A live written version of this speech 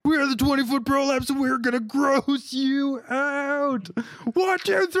the 20-foot prolapse and we're gonna gross you out. 1,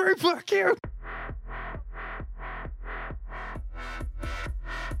 2, 3, fuck you.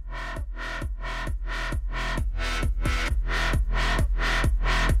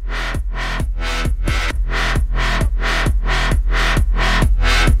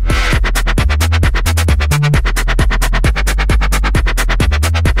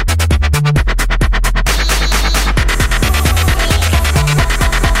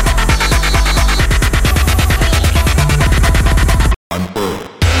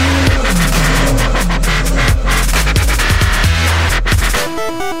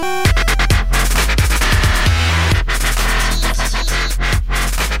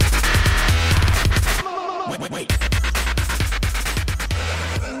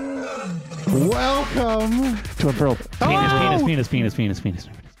 Welcome to Unfurled. Penis.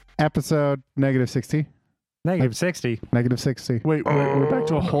 Episode negative 60. Negative 60. Negative 60. Wait, we're back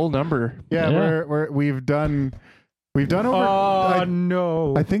to a whole number. Yeah. We've done over. Oh,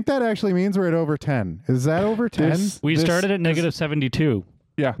 no. I think that actually means we're at over 10. Is that over 10? We started at negative 72.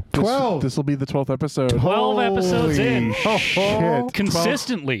 Yeah. 12. This will be the 12th episode. 12 episodes in. Holy shit.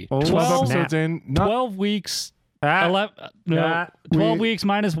 Consistently. 12 episodes in. Not 12 weeks. Ah, 12 weeks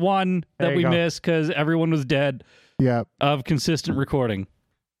minus one There that you we go. missed because everyone was dead Yeah. of consistent recording.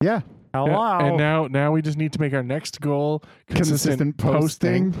 Yeah. hello. And now we just need to make our next goal Consistent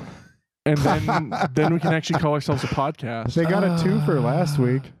posting. And then we can actually call ourselves a podcast. They got a 2 for last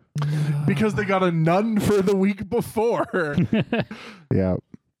week. Because they got a none for the week before. Yeah.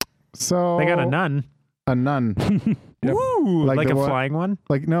 So They got a nun. A nun. Yep. Woo! Like Like the a one- flying one?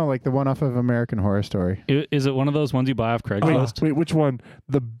 Like the one off of American Horror Story. Is it one of those ones you buy off Craigslist? Wait, which one?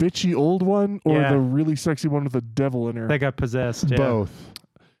 The bitchy old one or Yeah. the really sexy one with the devil in her? They got possessed. Yeah. Both.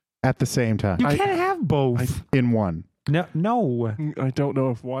 At the same time. You can't have both. In one. No. I don't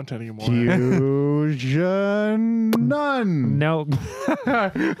know if want anymore. Fusion nun. No.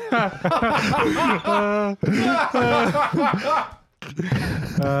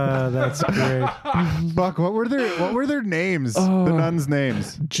 That's great. Fuck, what were their names? The nuns'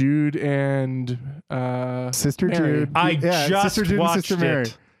 names. Jude and Sister Mary. Jude. I yeah, just Sister Jude and watched Sister Mary.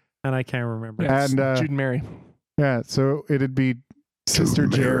 it, and I can't remember. yeah, And, Jude and Mary. Yeah, so it'd be Sister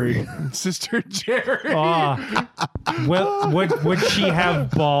Jerry. Sister Jerry. Oh. Well, would she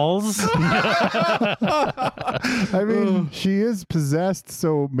have balls? I mean, she is possessed,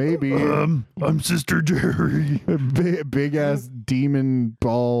 so maybe. I'm Sister Jerry. Big ass demon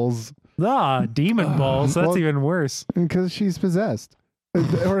balls. Demon balls. That's Well- even worse. Because she's possessed.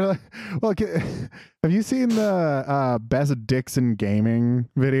 Or like, well, have you seen the Best Dixon Gaming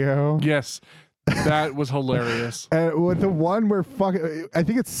video? Yes. That was hilarious. With the one where I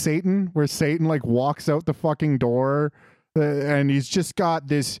think it's Satan, where Satan like walks out the fucking door, and he's just got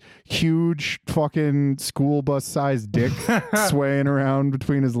this huge fucking school bus sized dick swaying around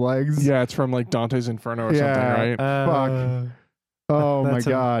between his legs. Yeah, it's from like Dante's Inferno or something, right? Fuck. Oh my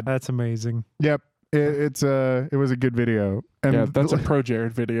god. That's amazing. Yep. It was a good video. And Yeah, that's a Pro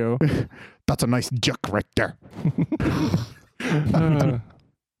Jared video. that's a nice juck right there.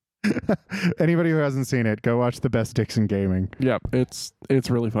 Anybody who hasn't seen it, go watch the Best Dixon Gaming. Yep, it's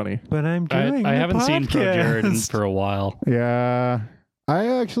really funny. But I'm doing I the haven't seen Pro Jared podcast. for a while. Yeah.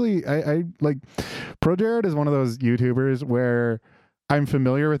 I like Pro Jared is one of those YouTubers where I'm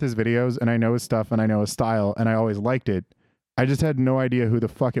familiar with his videos and I know his stuff and I know his style and I always liked it. I just had no idea who the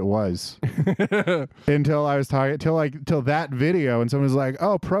fuck it was until I was talking till that video and someone was like,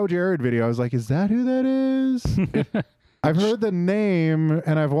 "Oh, Pro Jared video." I was like, "Is that who that is?" I've heard the name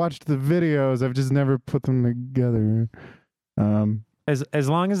and I've watched the videos. I've just never put them together. As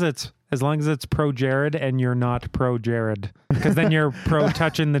long as it's pro Jared and you're not pro Jared, because then you're pro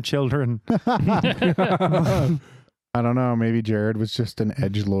touching the children. I don't know. Maybe Jared was just an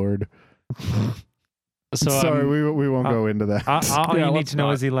edgelord. So Sorry, we won't go into that. All Yeah, you need let's to know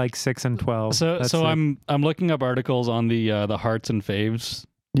not. is he likes 6 and 12. So That's so it. I'm looking up articles on the hearts and faves.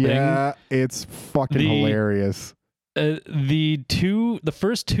 Yeah, it's fucking hilarious. The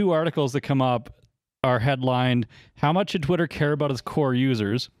first 2 articles that come up are headlined "How much should Twitter care about its core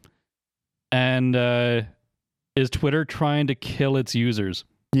users?" and "Is Twitter trying to kill its users?"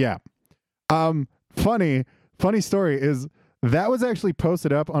 Yeah. Funny story is that was actually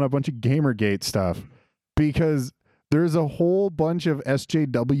posted up on a bunch of Gamergate stuff because there's a whole bunch of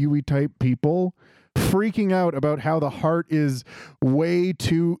SJW type people freaking out about how the heart is way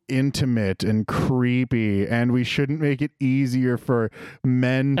too intimate and creepy and we shouldn't make it easier for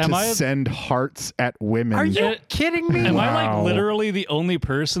men to send hearts at women. Are you kidding me? Am I like literally the only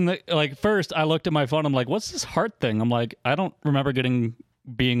person that, like, first I looked at my phone, I'm like, what's this heart thing? I'm like, I don't remember getting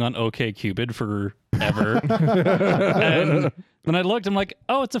being on OkCupid forever. And then I looked, I'm like,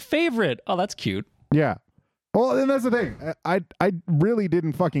 oh, it's a favorite. Oh, that's cute. Yeah. Well, and that's the thing. I really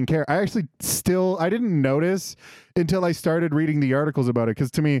didn't fucking care. I didn't notice until I started reading the articles about it.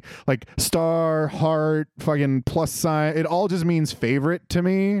 Because to me, like star, heart, fucking plus sign, it all just means favorite to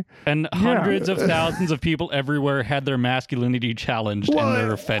me. And hundreds of thousands of people everywhere had their masculinity challenged, and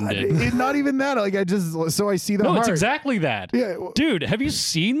they're offended. Not even that. Like I see the No, heart. it's exactly that. Yeah. Dude, have you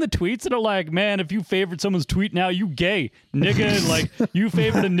seen the tweets that are like, man, if you favored someone's tweet now, you gay. Nigga, like, you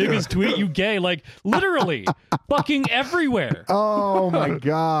favored a nigga's tweet, you gay. Like, literally, fucking everywhere. Oh my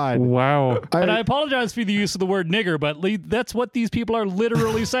God. Wow. And I apologize for the use of the word nigger, but that's what these people are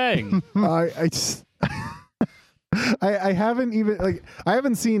literally saying. I haven't even I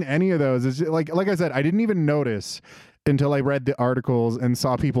haven't seen any of those. It's just, like I said, I didn't even notice until I read the articles and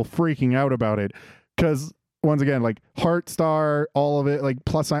saw people freaking out about it. Because once again, like heart, star, all of it, like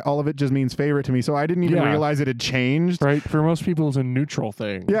plus sign, all of it just means favorite to me. So I didn't even realize it had changed. Right? For most people, it's a neutral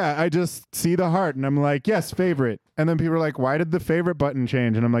thing. Yeah, I just see the heart and I'm like, yes, favorite. And then people are like, why did the favorite button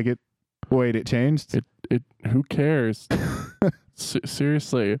change? And I'm like, it changed. It who cares?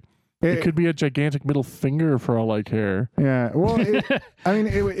 Seriously. It could be a gigantic middle finger for all I care. Yeah. Well,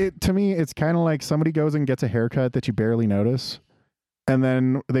 it to me, it's kind of like somebody goes and gets a haircut that you barely notice. And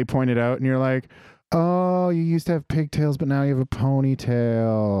then they point it out and you're like, oh, you used to have pigtails, but now you have a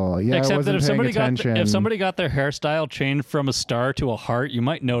ponytail. Yeah, Except that if if somebody got their hairstyle changed from a star to a heart, you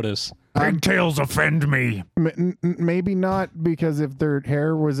might notice. Pigtails offend me. Maybe not, because if their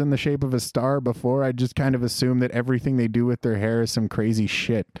hair was in the shape of a star before, I'd just kind of assume that everything they do with their hair is some crazy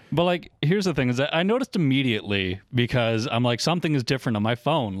shit. But like, here's the thing: is that I noticed immediately because I'm like, something is different on my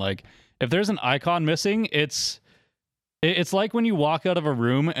phone. Like, if there's an icon missing, it's like when you walk out of a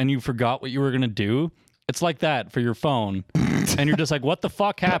room and you forgot what you were gonna do. It's like that for your phone, and you're just like, "What the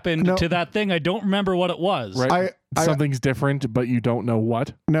fuck happened to that thing? I don't remember what it was." Right? Something's different, but you don't know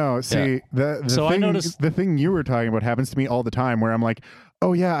what. No, see, I noticed the thing you were talking about happens to me all the time, where I'm like,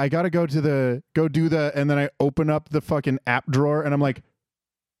 "Oh yeah, I gotta go do the," and then I open up the fucking app drawer, and I'm like,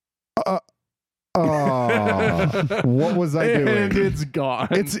 what was I doing? And it's gone.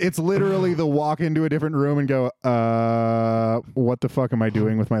 It's literally the walk into a different room and go, what the fuck am I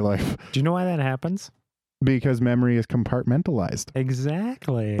doing with my life? Do you know why that happens? Because memory is compartmentalized.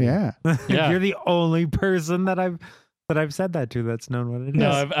 Exactly. Yeah. Yeah. You're the only person that I've said that to that's known what it is.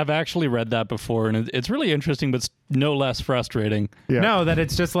 No, I've actually read that before, and it's really interesting, but no less frustrating. Yeah. No, that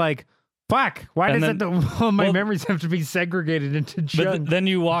it's just like, fuck, why does all my memories have to be segregated into chunks? But then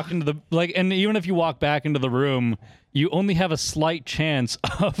you walk into and even if you walk back into the room, you only have a slight chance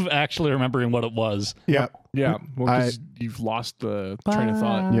of actually remembering what it was. Yeah. Yeah. Well, because you've lost the train of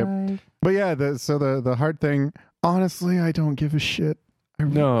thought. Yep. But yeah, the heart thing, honestly, I don't give a shit.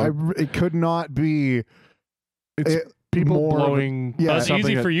 It could not be. It's people blowing. Yeah, it's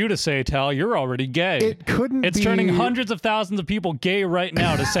easy for you to say, Tal. You're already gay. It couldn't. It's turning hundreds of thousands of people gay right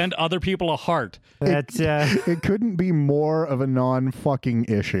now to send other people a heart. It couldn't be more of a non-fucking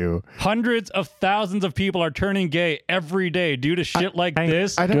issue. Hundreds of thousands of people are turning gay every day due to shit like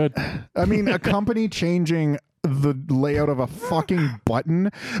this. I mean, a company changing the layout of a fucking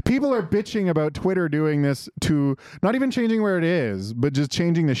button. People are bitching about Twitter doing this to not even changing where it is, but just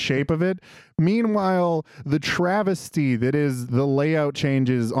changing the shape of it. Meanwhile, the travesty that is the layout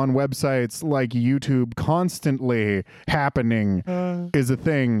changes on websites like YouTube constantly happening is a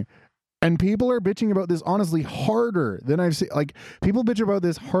thing. And people are bitching about this honestly harder than I've seen. Like, people bitch about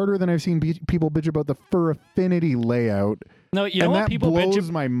this harder than I've seen people bitch about the Fur Affinity layout. No, you know what people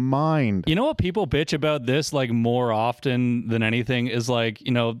blows my mind. You know what people bitch about this like more often than anything is like,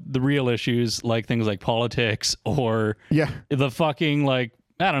 you know, the real issues like things like politics or the fucking like,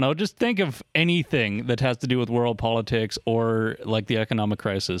 I don't know, just think of anything that has to do with world politics or like the economic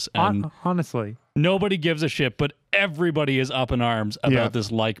crisis. And honestly, nobody gives a shit, but everybody is up in arms about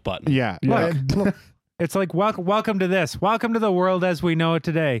this like button. Yeah. Look, it's like, welcome to this. Welcome to the world as we know it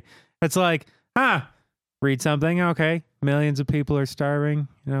today. It's like, read something. Okay. Millions of people are starving,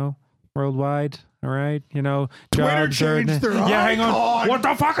 you know, worldwide. All right. You know, Twitter changed their hang on. What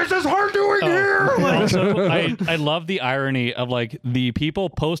the fuck is this heart doing here? Also, I love the irony of like the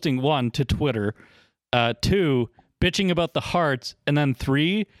people posting 1 to Twitter, 2 bitching about the hearts, and then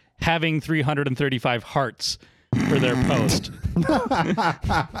 3 having 335 hearts for their post.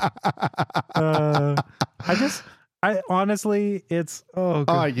 I honestly, it's you know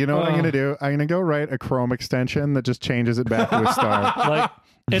what I'm gonna do? I'm gonna go write a Chrome extension that just changes it back to a star. Like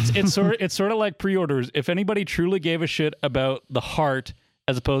it's sort of like pre-orders. If anybody truly gave a shit about the heart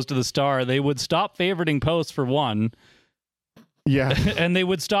as opposed to the star, they would stop favoriting posts for 1, Yeah. and they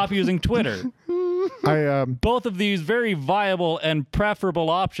would stop using Twitter. Both of these very viable and preferable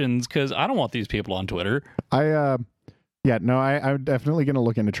options, because I don't want these people on Twitter. I'm definitely going to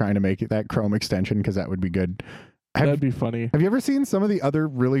look into trying to make that Chrome extension because that would be good. That'd be funny. Have you ever seen some of the other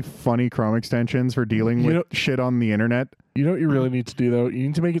really funny Chrome extensions for dealing with shit on the internet? You know what you really need to do, though? You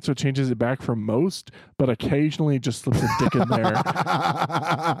need to make it so it changes it back from most, but occasionally just slips a dick in there.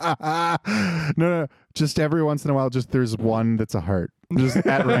 No. Just every once in a while, just there's one that's a heart. Just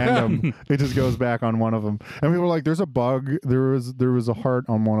at random. It just goes back on one of them. And people are like, there's a bug. There was a heart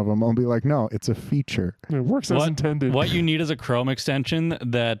on one of them. I'll be like, no, it's a feature. It works as intended. What you need is a Chrome extension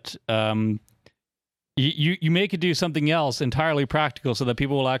that... You make it do something else entirely practical so that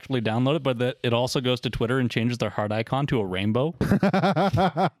people will actually download it, but that it also goes to Twitter and changes their heart icon to a rainbow.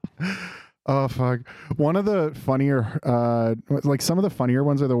 Oh fuck! One of the funnier, like some of the funnier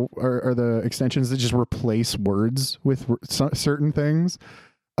ones are the extensions that just replace words with certain things.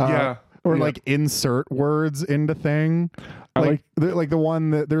 Or like insert words into thing. Like the one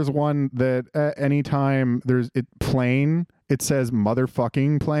that there's one that anytime there's plane, it says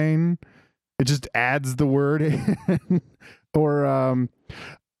motherfucking plane. It just adds the word in. Or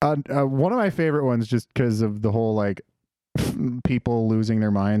one of my favorite ones, just because of the whole like people losing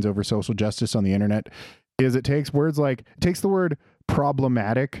their minds over social justice on the internet, is it takes the word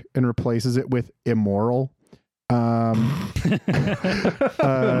problematic and replaces it with immoral. It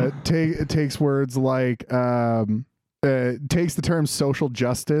takes words like takes the term social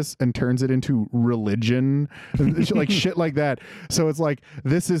justice and turns it into religion, like shit like that. So it's like,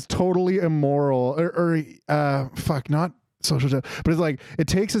 this is totally immoral, or not social justice, but it's like, it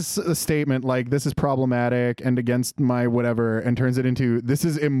takes a statement like, this is problematic and against my whatever, and turns it into, this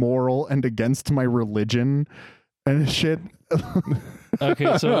is immoral and against my religion and shit.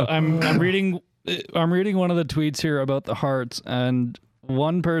 Okay, so I'm reading one of the tweets here about the hearts, and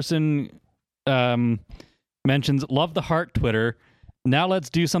one person mentions, love the heart Twitter. Now let's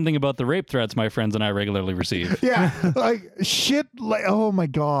do something about the rape threats my friends and I regularly receive. Yeah, like shit, like, oh my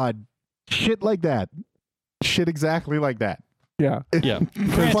God. Shit like that. Shit exactly like that. Yeah. Yeah.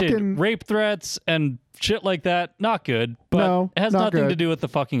 Granted, rape threats and shit like that, not good, but no, it has nothing to do with the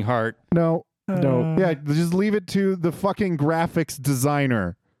fucking heart. No. Yeah, just leave it to the fucking graphics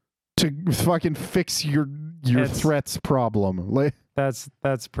designer to fucking fix your threats problem. Like, that's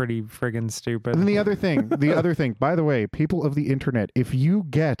pretty friggin' stupid. And the other thing, by the way, people of the internet, if you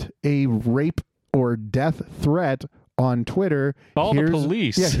get a rape or death threat on Twitter, call the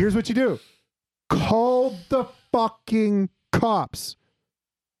police. Yeah, here's what you do. Call the fucking cops.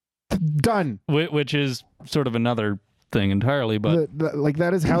 Done. Which is sort of another thing entirely, but like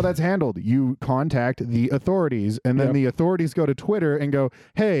that is how that's handled. You contact the authorities, and then the authorities go to Twitter and go,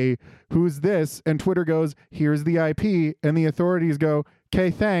 hey, who's this? And Twitter goes, here's the IP, and the authorities go,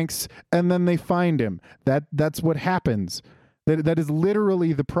 okay, thanks, and then they find him. That's what happens. That is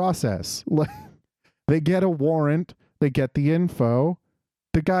literally the process. They get a warrant, they get the info,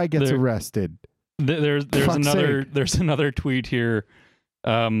 the guy gets arrested. There's another tweet here.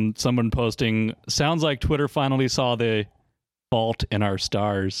 Someone posting, sounds like Twitter finally saw the fault in our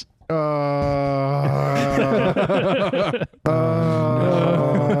stars.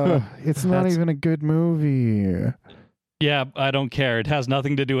 It's not even a good movie. Yeah, I don't care. It has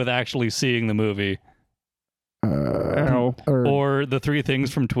nothing to do with actually seeing the movie. Or the three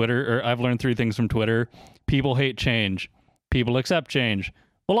things from Twitter, or I've learned three things from Twitter. People hate change. People accept change.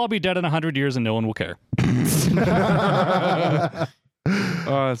 We'll all be dead in 100 years and no one will care.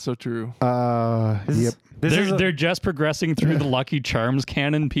 Oh, that's so true. Yep. They're just progressing through the Lucky Charms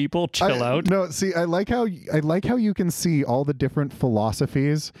canon. People, chill out. No, see, I like how you can see all the different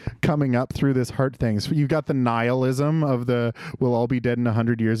philosophies coming up through this heart thing. So you've got the nihilism of the we'll all be dead in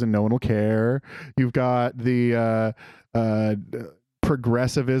 100 years and no one will care. You've got the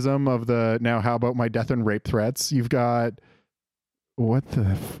progressivism of the now how about my death and rape threats. You've got what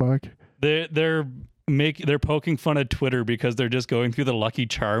the fuck? They're poking fun at Twitter because they're just going through the Lucky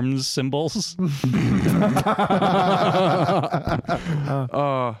Charms symbols.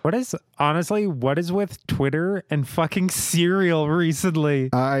 What is with Twitter and fucking cereal recently?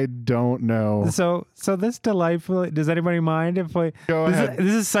 I don't know. So this delightful. Does anybody mind if I go ahead?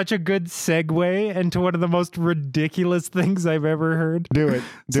 This is such a good segue into one of the most ridiculous things I've ever heard. Do it.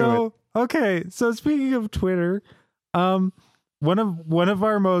 Okay. So speaking of Twitter, one of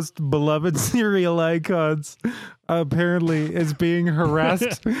our most beloved cereal icons apparently is being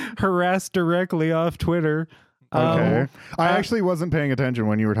harassed directly off Twitter. Okay. I actually wasn't paying attention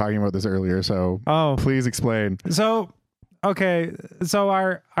when you were talking about this earlier, so please explain. So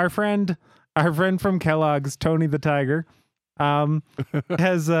our friend from Kellogg's, Tony the Tiger,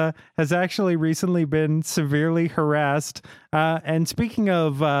 has actually recently been severely harassed. And speaking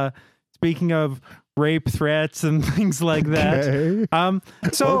of rape threats and things like that. Okay.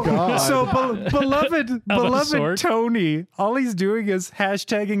 So beloved sort. Tony, all he's doing is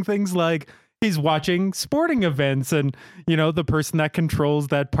hashtagging things like he's watching sporting events, and the person that controls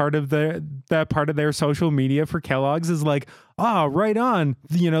that part of their social media for Kellogg's is like, right on.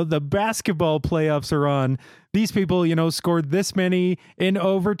 The basketball playoffs are on. These people, scored this many in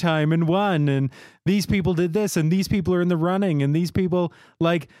overtime and won, and these people did this, and these people are in the running, and these people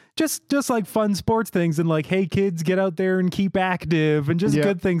like just like fun sports things, and like, hey kids, get out there and keep active, and just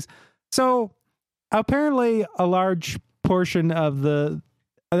good things. So apparently, a large portion of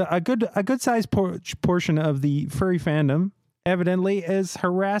a good sized portion of the furry fandom evidently is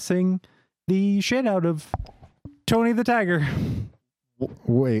harassing the shit out of Tony the Tiger.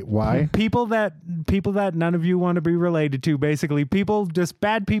 Wait, why? People that none of you want to be related to, basically.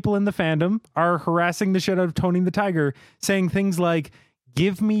 Bad people in the fandom are harassing the shit out of Tony the Tiger, saying things like,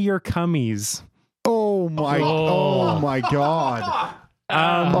 give me your cummies. Oh my god.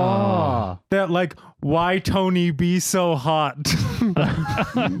 That like, why Tony be so hot?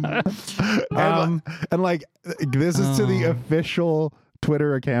 And like, this is to the official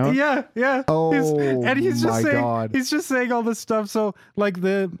Twitter account. Yeah. He's just saying all this stuff. So like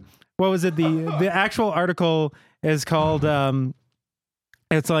the actual article is called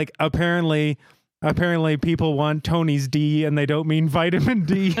it's like apparently people want Tony's D and they don't mean vitamin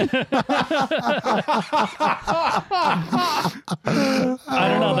D. I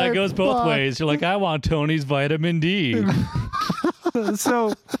don't know. That goes both ways. You're like, I want Tony's vitamin D.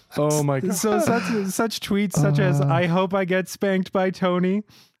 So, Oh my god. so such tweets such as, I hope I get spanked by Tony.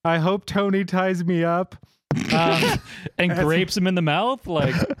 I hope Tony ties me up. And grapes him in the mouth?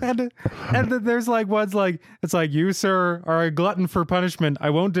 Like, And then there's like ones like, it's like, you, sir, are a glutton for punishment. I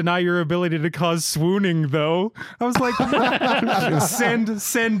won't deny your ability to cause swooning, though. I was like,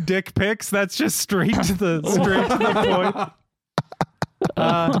 send dick pics. That's just straight to the point.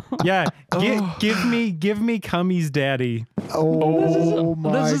 Give me Cummy's daddy. Oh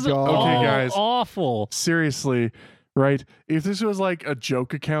my this is god. Okay, guys. awful. Seriously, right? If this was like a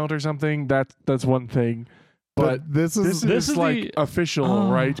joke account or something, that's one thing. But this is like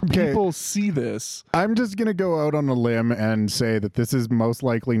official, right? Okay. People see this. I'm just gonna go out on a limb and say that this is most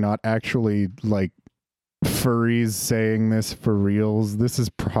likely not actually like furries saying this for reals. This is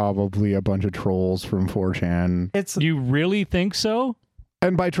probably a bunch of trolls from 4chan. You really think so?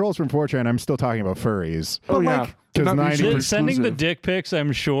 And by trolls from 4chan, I'm still talking about furries. Oh But, yeah. like, Because Not 90 mutually Sending the exclusive. dick pics,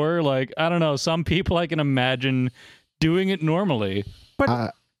 I'm sure. Like, I don't know. Some people I can imagine doing it normally.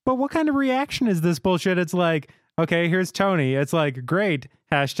 But what kind of reaction is this bullshit? It's like, okay, here's Tony. It's like, great.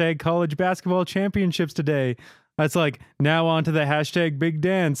 Hashtag college basketball championships today. It's like, now on to the hashtag big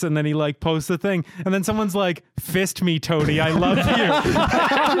dance. And then he like posts the thing. And then someone's like, fist me, Tony. I love you.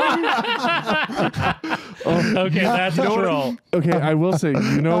 Okay, that's a troll. Okay, I will say,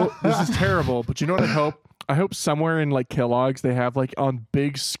 this is terrible, but you know what I hope? I hope somewhere in like Kellogg's they have like on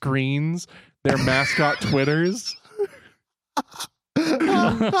big screens their mascot Twitters. Just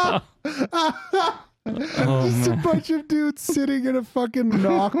a bunch of dudes sitting in a fucking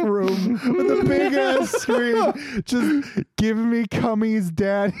knock room with a big ass screen, just giving me Cummy's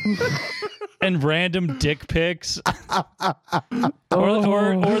daddy. And random dick pics.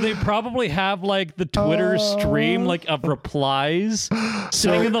 Or they probably have like the Twitter stream like of replies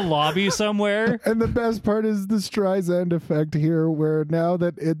sitting in the lobby somewhere. And the best part is the Streisand effect here, where now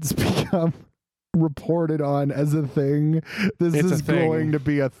that it's become reported on as a thing, this It's a is thing. going to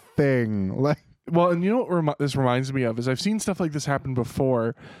be a thing. Like, Well, and you know what this reminds me of is I've seen stuff like this happen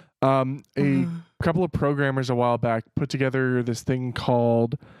before. A couple of programmers a while back put together this thing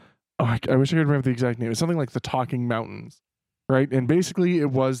called, I wish I could remember the exact name. It's something like the Talking Mountains, right? And basically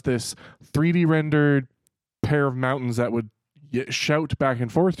it was this 3D rendered pair of mountains that would shout back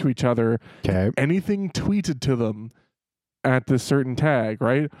and forth to each other. okay. Anything tweeted to them at this certain tag,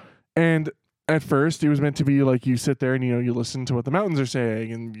 right? And at first it was meant to be like you sit there and you listen to what the mountains are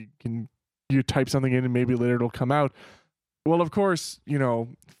saying, and you type something in and maybe later it'll come out. Well, of course,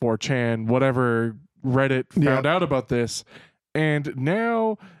 4chan, whatever, Reddit found out about this, and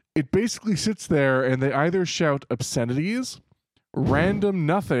now it basically sits there and they either shout obscenities, random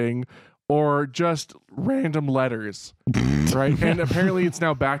nothing, or just random letters, right? And apparently it's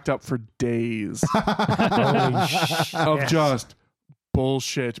now backed up for days of just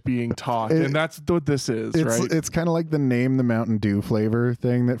bullshit being talked. And that's what this is, right? It's kind of like the name the Mountain Dew flavor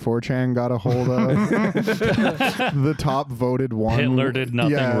thing that 4chan got a hold of. The top voted one. Hitler did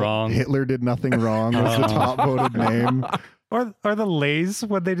nothing wrong. Hitler did nothing wrong was the top voted name. Or the Lay's,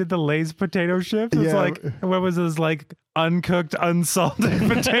 when they did the Lay's potato chips. It's Yeah. like, what was this, like uncooked, unsalted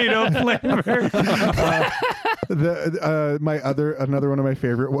potato flavor? Another one of my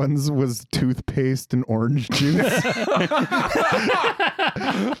favorite ones was toothpaste and orange juice.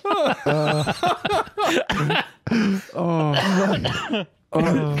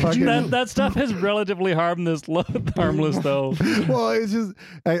 Fucking- That stuff is relatively harmless though. well, it's just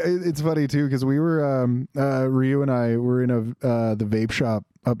it's funny too because we were Ryu and I were in the vape shop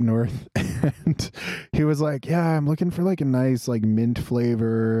up north, and he was like, "Yeah, I'm looking for like a nice like mint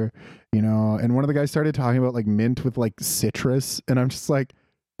flavor, you know." And one of the guys started talking about like mint with like citrus, and I'm just like,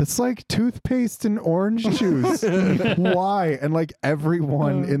 "It's like toothpaste and orange juice. Why?" And like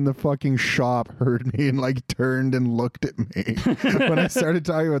everyone in the fucking shop heard me and like turned and looked at me when I started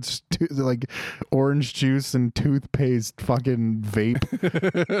talking about like orange juice and toothpaste fucking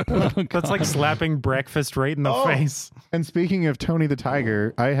vape. That's like slapping breakfast right in the face. And speaking of Tony the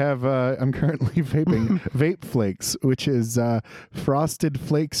Tiger, I have I'm currently vaping Vape Flakes, which is Frosted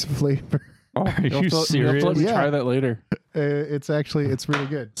Flakes flavor. Oh, Are you'll you have to serious? let me Yeah. try that later. It's really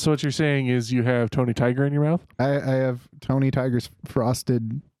good. So what you're saying is you have Tony Tiger in your mouth? I have Tony Tiger's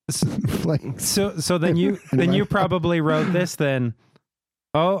Frosted Flakes. So then you probably wrote this then.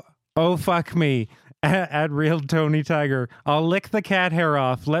 Oh fuck me. At real Tony Tiger. I'll lick the cat hair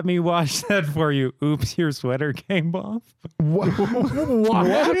off. Let me wash that for you. Oops, your sweater came off. What?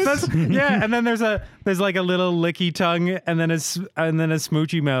 Yeah, and then there's like a little licky tongue and then a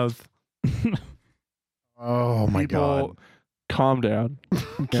smoochy mouth. Oh my People, god! calm down.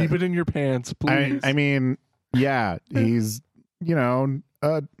 Keep it in your pants, please. I mean, yeah, he's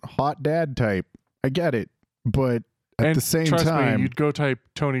a hot dad type. I get it, but at and the same trust time, me, you'd go type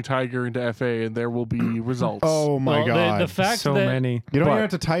Tony Tiger into FA and there will be results. oh my Well, god! the fact So that many. you don't but- even have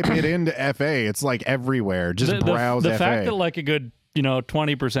to type it into FA. It's like everywhere. Just browse the FA. fact that like a good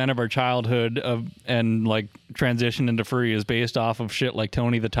 20% of our childhood and like transition into free is based off of shit like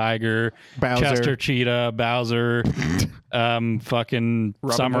Tony the Tiger, Bowser. Chester Cheetah, Bowser, fucking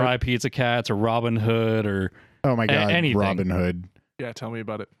Robin Samurai Hood. Pizza Cats or Robin Hood or Oh my god, anything. Robin Hood. Yeah, tell me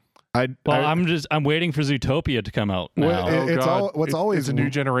about it. I'm waiting for Zootopia to come out Well, now. It's what's always it's a new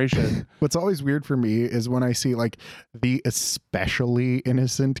generation. What's always weird for me is when I see like the especially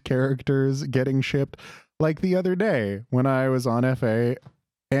innocent characters getting shipped. Like the other day when I was on FA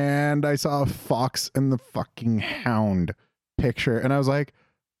and I saw a Fox and the fucking Hound picture, and I was like,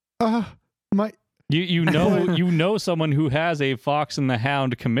 my You know someone who has a Fox and the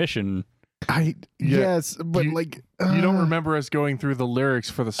Hound commission. Yeah, yes, but you- like You don't remember us going through the lyrics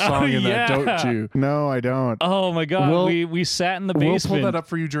for the song in that, yeah. don't you? No, I don't. Oh my god, We'll- we sat in the We'll basement. pull that up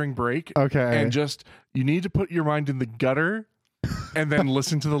for you during break. Okay. And just, you need to put your mind in the gutter and then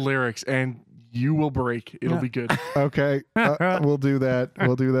listen to the lyrics and you will break. It'll be good. Okay. We'll do that.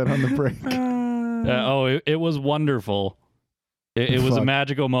 We'll do that on the break. It was wonderful. It was a Fuck.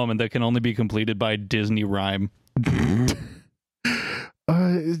 magical moment that can only be completed by Disney rhyme.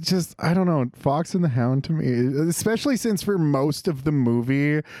 It's just, I don't know, Fox and the Hound to me, especially since for most of the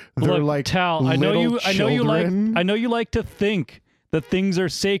movie they're Look, like Tal, I know you like to think that things are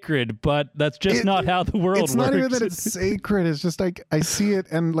sacred, but that's just not how the world It's works. not even that it's sacred. It's just like I see it,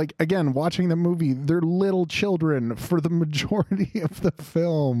 and like again, watching the movie, they're little children for the majority of the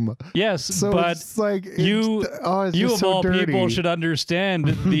film. Yes, So but it's like you it's you just of so all dirty. people should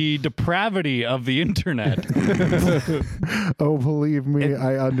understand the depravity of the internet. Oh, believe me,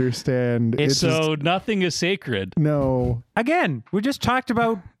 I understand. It's So nothing is sacred. no. Again, we just talked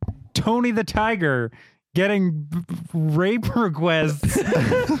about Tony the Tiger getting rape requests.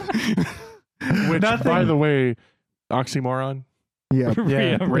 Which, Nothing. by the way, oxymoron. Yeah,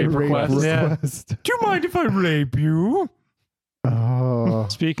 Yeah, rape request. Yeah. request. Do you mind if I rape you? Oh,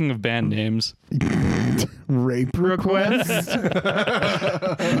 Speaking of band names, rape request.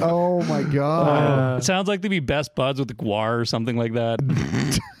 Oh my god. it sounds like they'd be best buds with the Guar or something like that.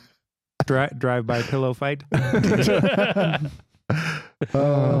 Drive-by pillow fight.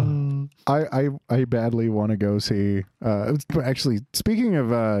 I badly want to go see. Actually, speaking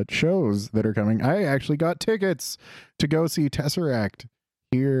of shows that are coming, I actually got tickets to go see Tesseract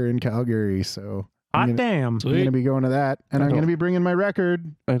here in Calgary. So Hot damn. I'm going to be going to that, and I I'm going to don't- be bringing my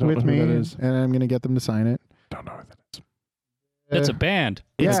record I don't with know me, who that is. and I'm going to get them to sign it. Don't know who that is. It's a band.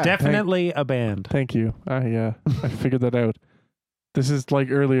 It's Yeah, definitely a band. Thank you. I figured that out. This is like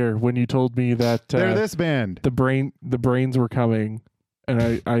earlier when you told me that They're this band. the brains were coming,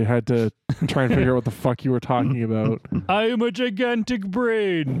 and I had to try and figure out what the fuck you were talking about. I am a gigantic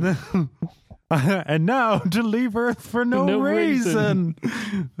brain. And now to leave Earth for no, No reason.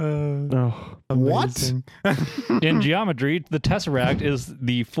 Oh, What? Amazing. In geometry, the tesseract is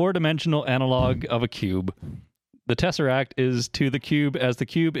the four-dimensional analog of a cube. The tesseract is to the cube as the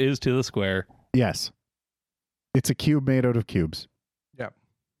cube is to the square. Yes. It's a cube made out of cubes.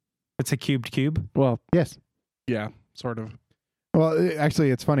 It's a cubed cube. well, Yes. yeah, sort of. Well,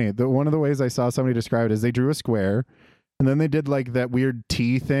 actually, it's funny. One of the ways I saw somebody describe it is they drew a square, and then they did like that weird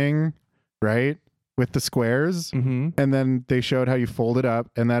T thing, right, with the squares, Mm-hmm. and then they showed how you fold it up,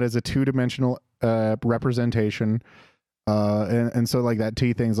 and that is a two-dimensional representation. And so like that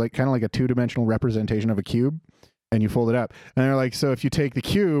T thing is like kind of like a two-dimensional representation of a cube, and you fold it up. And they're like, so if you take the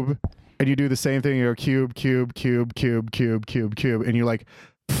cube and you do the same thing, you go cube, cube, cube, cube, cube, cube, cube, and you like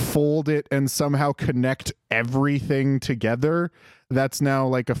fold it and somehow connect everything together, that's now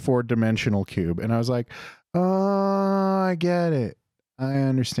like a four-dimensional cube. And I was like, oh, I get it. I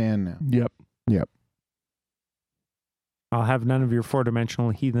understand now. Yep. I'll have none of your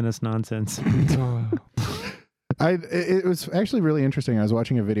four-dimensional heathenist nonsense. It was actually really interesting. I was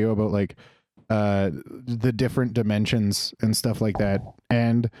watching a video about like the different dimensions and stuff like that,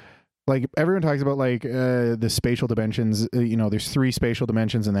 and like everyone talks about like the spatial dimensions. There's three spatial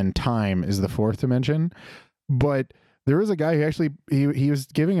dimensions, and then time is the fourth dimension. But there was a guy who actually he was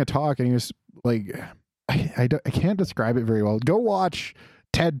giving a talk, and he was like, I can't describe it very well. Go watch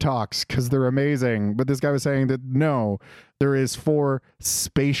TED Talks because they're amazing. But this guy was saying that no, there is 4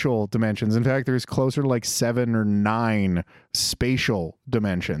 spatial dimensions. In fact, there's closer to like 7 or 9 spatial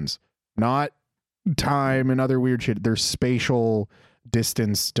dimensions, not time and other weird shit. They're spatial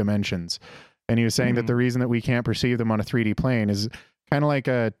distance dimensions. And he was saying that the reason that we can't perceive them on a 3D plane is kind of like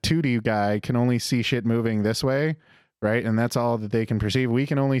a 2D guy can only see shit moving this way, right? And that's all that they can perceive. We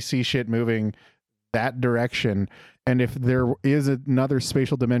can only see shit moving that direction. And if there is another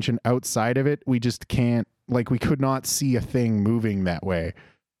spatial dimension outside of it, we just can't, like, we could not see a thing moving that way.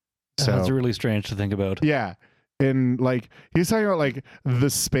 So That's really strange to think about. yeah. And like he was talking about like the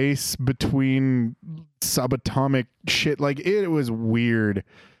space between subatomic shit. Like it was weird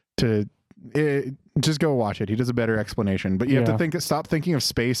to just go watch it. He does a better explanation. But you have to stop thinking of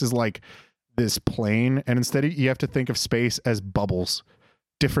space as like this plane, and instead you have to think of space as bubbles.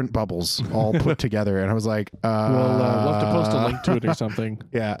 Different bubbles all put together. And I was like, We'll have to post a link to it or something.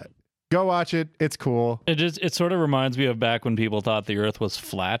 Yeah. Go watch it. It's cool. It sort of reminds me of back when people thought the Earth was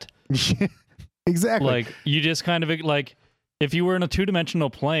flat. Exactly. Like you just kind of like if you were in a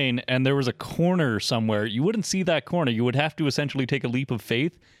 2-dimensional plane and there was a corner somewhere, you wouldn't see that corner. You would have to essentially take a leap of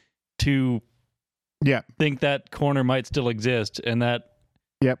faith to think that corner might still exist, and that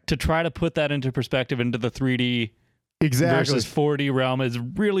to try to put that into perspective into the 3D versus 4D realm is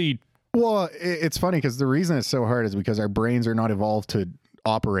really well. It's funny because the reason it's so hard is because our brains are not evolved to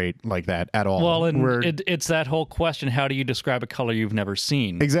operate like that at all. well, and it's that whole question: how do you describe a color you've never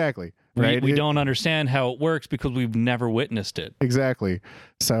seen? Exactly. Right. We don't understand how it works because we've never witnessed it. Exactly.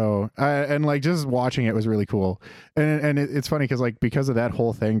 So, and like just watching it was really cool. And it's funny because of that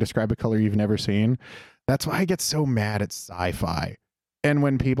whole thing, describe a color you've never seen. That's why I get so mad at sci-fi. And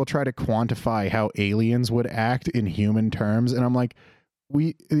when people try to quantify how aliens would act in human terms, and I'm like,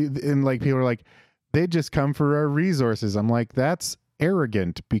 people are like, they just come for our resources. I'm like, that's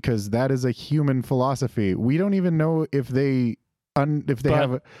arrogant because that is a human philosophy. We don't even know if they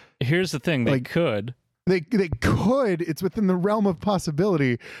have. Here's the thing: they could. They could. It's within the realm of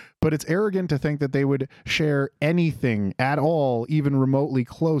possibility, but it's arrogant to think that they would share anything at all, even remotely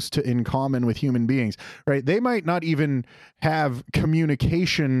close to in common with human beings. Right? They might not even have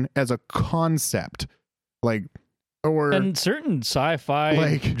communication as a concept, and certain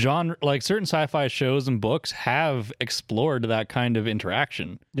sci-fi genre, like certain sci-fi shows and books, have explored that kind of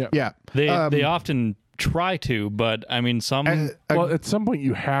interaction. Yeah. They often try to, but I mean, well, at some point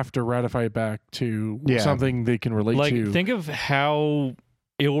you have to ratify it back to something they can relate to. Think of how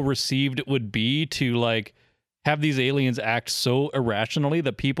ill received it would be to like have these aliens act so irrationally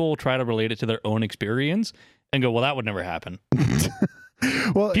that people try to relate it to their own experience and go, well, that would never happen.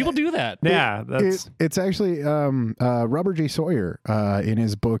 Well, people do that. Yeah, it's actually Robert J. Sawyer in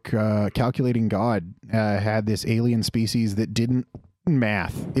his book Calculating God had this alien species that didn't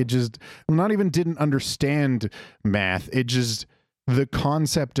math. It just not even didn't understand math. It just the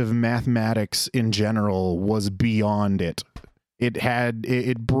concept of mathematics in general was beyond it. It had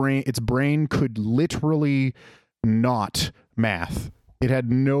its brain could literally not math. It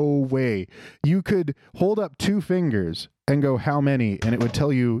had no way. You could hold up 2 fingers and go how many, and it would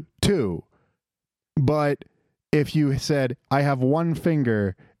tell you 2. But if you said I have 1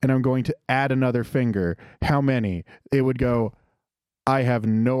 finger and I'm going to add another finger, how many? It would go I have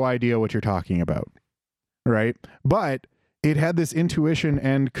no idea what you're talking about. Right. But it had this intuition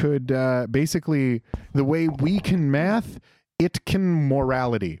and could basically, the way we can math, it can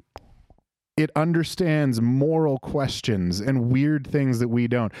morality. It understands moral questions and weird things that we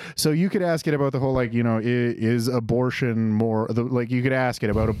don't. So you could ask it about the whole, like, you know, is abortion more, like you could ask it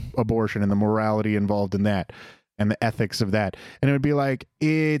about abortion and the morality involved in that and the ethics of that. And it would be like,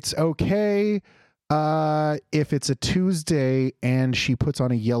 it's okay if it's a Tuesday and she puts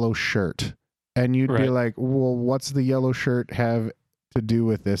on a yellow shirt. And you'd be like, well, what's the yellow shirt have to do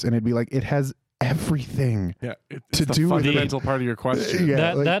with this? And it'd be like, it has everything it's to the do with fundamental part of your question.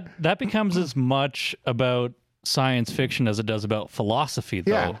 That becomes as much about science fiction as it does about philosophy,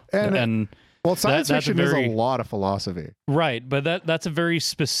 though. Yeah, and well, science fiction is a lot of philosophy, right? But that's a very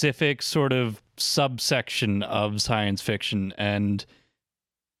specific sort of subsection of science fiction, and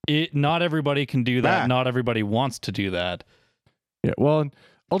not everybody can do that. Not everybody wants to do that. Yeah, well, and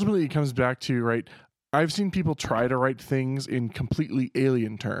ultimately it comes back to, right, I've seen people try to write things in completely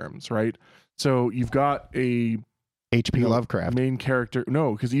alien terms, right? So you've got a H.P. Lovecraft main character.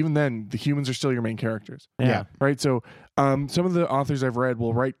 No, because even then, the humans are still your main characters. Yeah. Right? So some of the authors I've read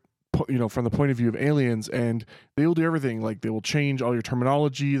will write, from the point of view of aliens, and they will do everything. Like, they will change all your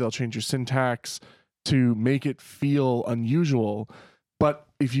terminology, they'll change your syntax to make it feel unusual. But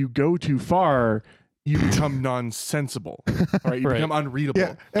if you go too far, you become nonsensible, right? You become unreadable.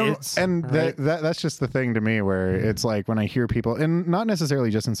 Yeah, and that's just the thing to me, where it's like when I hear people, and not necessarily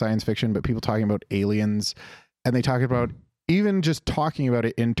just in science fiction, but people talking about aliens, and they talk about, even just talking about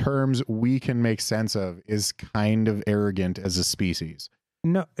it in terms we can make sense of, is kind of arrogant as a species.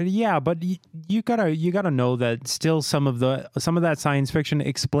 No, yeah, but you gotta know that still some of that science fiction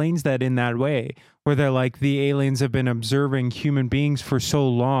explains that in that way, where they're like, the aliens have been observing human beings for so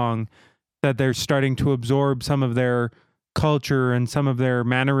long that they're starting to absorb some of their culture and some of their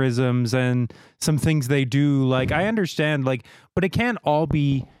mannerisms and some things they do. Like, I understand, like, but it can't all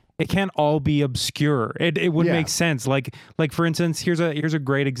be obscure. It would make sense. Like for instance, here's a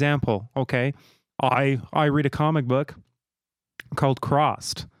great example. Okay. I read a comic book called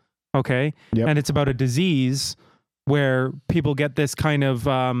Crossed. Okay. Yep. And it's about a disease where people get this kind of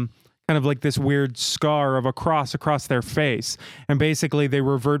like this weird scar of a cross across their face. And basically they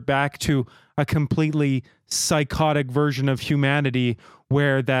revert back to a completely psychotic version of humanity,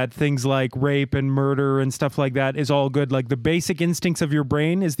 where that things like rape and murder and stuff like that is all good. Like, the basic instincts of your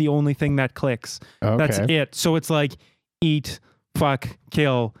brain is the only thing that clicks. Okay. That's it. So it's like eat, fuck,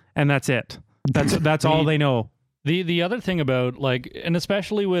 kill, and that's it. That's all they know. The other thing about, like, and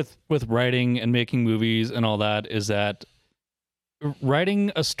especially with writing and making movies and all that, is that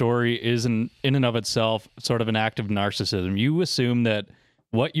writing a story is in and of itself sort of an act of narcissism. You assume that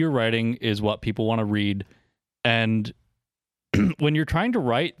what you're writing is what people want to read. And when you're trying to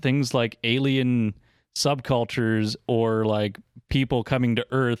write things like alien subcultures or like people coming to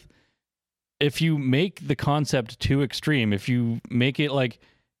Earth, if you make the concept too extreme, if you make it like,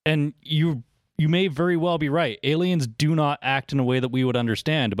 and you may very well be right, aliens do not act in a way that we would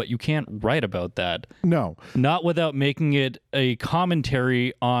understand, but you can't write about that. No. Not without making it a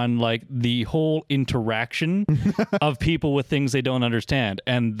commentary on like the whole interaction of people with things they don't understand.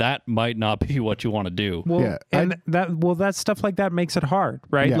 And that might not be what you want to do. Well, Yeah, and that stuff like that makes it hard,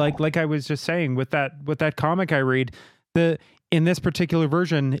 right? Yeah. Like I was just saying with that comic I read, in this particular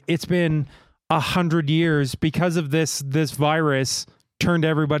version, it's been 100 years because of this virus turned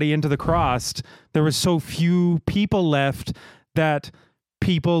everybody into the Crossed. There was so few people left that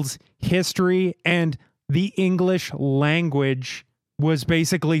people's history and the English language was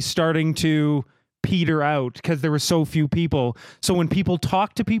basically starting to peter out because there were so few people. So when people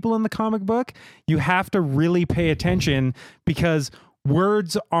talk to people in the comic book, you have to really pay attention, because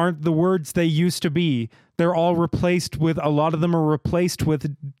words aren't the words they used to be. They're all replaced with, a lot of them are replaced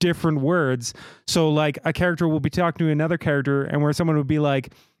with different words. So like a character will be talking to another character, and where someone would be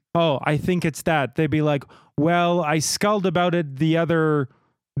like, oh, I think it's that. They'd be like, well, I sculled about it the other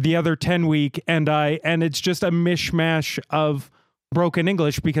 10 week, and it's just a mishmash of broken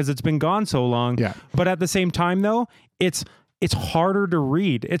English because it's been gone so long. Yeah. But at the same time though, it's harder to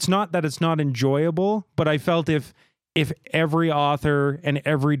read. It's not that it's not enjoyable, but I felt if every author and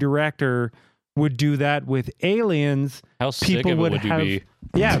every director would do that with aliens, how sick of it would you be?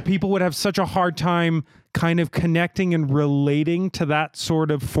 Yeah, people would have such a hard time kind of connecting and relating to that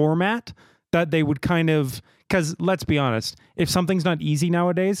sort of format, that they would kind of, because let's be honest, if something's not easy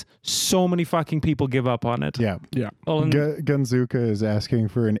nowadays, so many fucking people give up on it. Yeah. Well, and Gunzuka is asking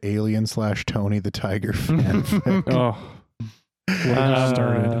for an Alien / Tony the Tiger fanfic. Oh, what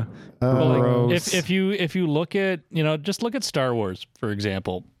started? Well, like, Gross. if you look at, just look at Star Wars, for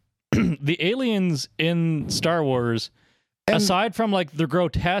example. The aliens in Star Wars, And- aside from like the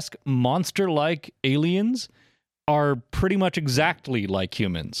grotesque monster-like aliens, are pretty much exactly like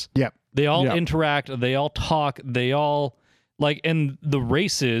humans. Yep. They all Yep. interact, they all talk, they all and the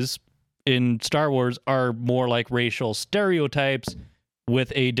races in Star Wars are more like racial stereotypes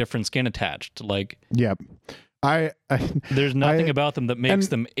with a different skin attached. Like Yep. I there's nothing I- about them that makes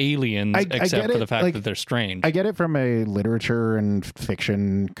and them aliens I except get for it, the fact like, that they're strange. I get it from a literature and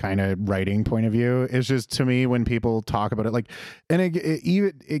fiction kind of writing point of view. It's just, to me, when people talk about it, like, and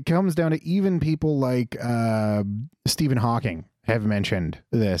it comes down to even people like Stephen Hawking have mentioned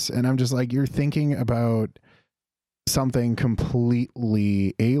this, and I'm just like, you're thinking about something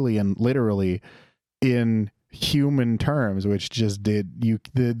completely alien, literally, in human terms, which just the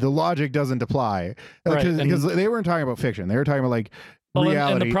logic doesn't apply. Right, and- Because they weren't talking about fiction, they were talking about like Well,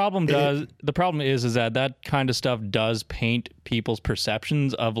 reality. and the problem is that kind of stuff does paint people's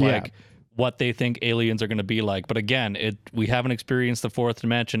perceptions of Yeah. like what they think aliens are going to be like. But again, we haven't experienced the fourth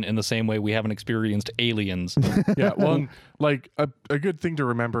dimension in the same way we haven't experienced aliens. Yeah, well, and, like a good thing to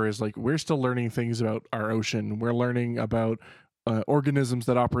remember is like we're still learning things about our ocean. We're learning about organisms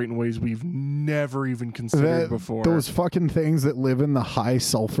that operate in ways we've never even considered before. Those fucking things that live in the high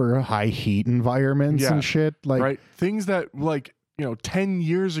sulfur, high heat environments Yeah. and shit. Like, right? Things that 10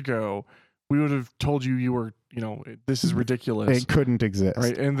 years ago we would have told you were, this is ridiculous. it couldn't exist.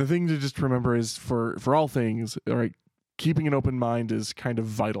 Right. And the thing to just remember is for all things, all right, keeping an open mind is kind of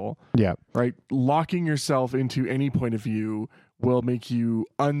vital. Yeah. Right. Locking yourself into any point of view will make you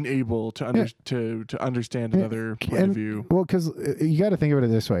unable to to understand another point of view. Well, because you got to think about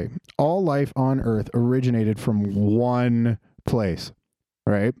it this way: all life on Earth originated from one place,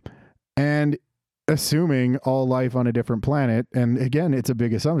 right? And assuming all life on a different planet, and again, it's a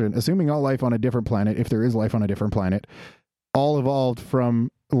big assumption, assuming all life on a different planet, if there is life on a different planet, all evolved from,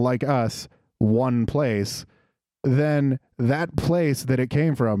 like us, one place, then that place that it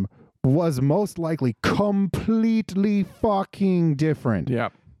came from was most likely completely fucking different Yeah.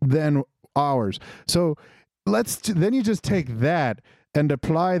 than ours. So then you just take that and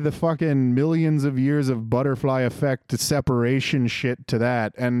apply the fucking millions of years of butterfly effect separation shit to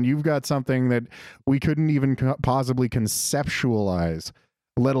that, and you've got something that we couldn't even possibly conceptualize,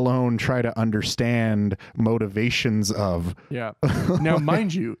 let alone try to understand motivations of. Yeah. Now,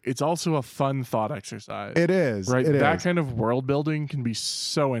 mind you, it's also a fun thought exercise. It is, Right. It That is. kind of world building can be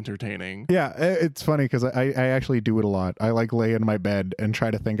so entertaining. Yeah, it's funny because I actually do it a lot. I like lay in my bed and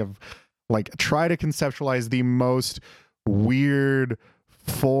try to think of, try to conceptualize the most weird,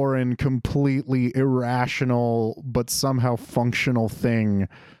 foreign, completely irrational, but somehow functional thing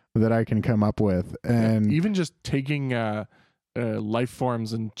that I can come up with. And Even just taking life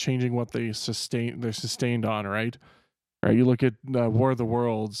forms and changing what they're sustained on, right? Right. You look at War of the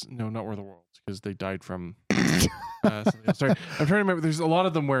Worlds. No, not War of the Worlds, because they died from. Something else. Sorry, I'm trying to remember. There's a lot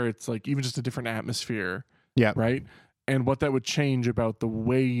of them where it's like even just a different atmosphere. Yeah. Right. And what that would change about the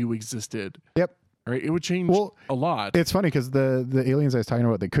way you existed. Yep. Right. It would change Well, a lot. it's funny because the aliens I was talking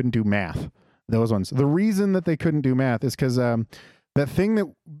about, they couldn't do math. Those ones. The reason that they couldn't do math is because that thing that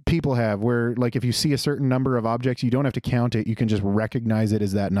people have where, like, if you see a certain number of objects, you don't have to count it. You can just recognize it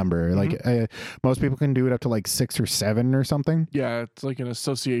as that number. Like most people can do it up to like 6 or 7 or something. Yeah. It's like an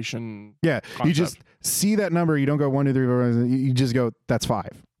association. Yeah. You just Concept. see that number. You don't go 1, 2, 3, 4. You just go, that's 5.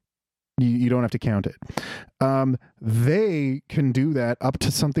 You don't have to count it. They can do that up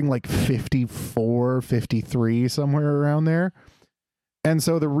to something like 54, 53, somewhere around there. And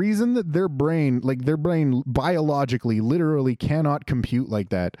so the reason that their brain biologically, literally cannot compute like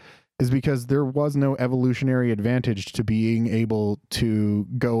that is because there was no evolutionary advantage to being able to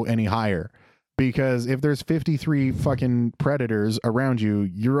go any higher. Because if there's 53 fucking predators around you,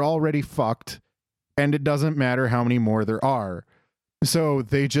 you're already fucked, and it doesn't matter how many more there are. So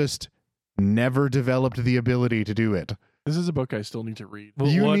they just never developed the ability to do it. This is a book I still need to read. But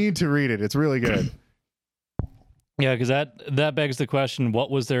You what- need to read it. It's really good. Yeah, because that begs the question: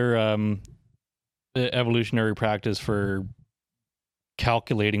 what was their evolutionary practice for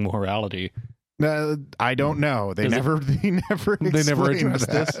calculating morality? I don't know. They Does it- never never explained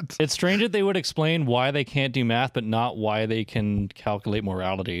addressed this. that. It's strange that they would explain why they can't do math, but not why they can calculate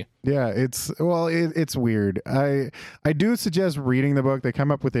morality. Yeah, it's weird. I do suggest reading the book. They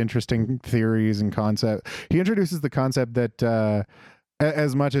come up with interesting theories and concept. He introduces the concept that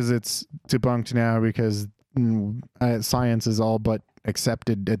as much as it's debunked now because science is all but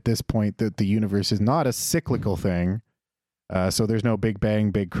accepted at this point that the universe is not a cyclical thing. So there's no Big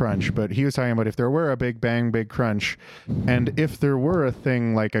Bang, Big Crunch. But he was talking about if there were a Big Bang, Big Crunch, and if there were a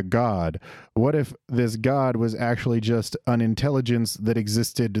thing like a god, what if this god was actually just an intelligence that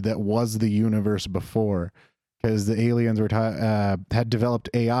existed that was the universe before? Because the aliens were had developed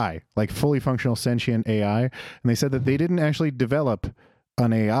AI, like fully functional sentient AI, and they said that they didn't actually develop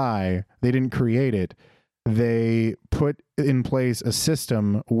an AI, they didn't create it. They put in place a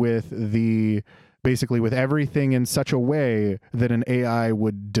system with basically with everything in such a way that an AI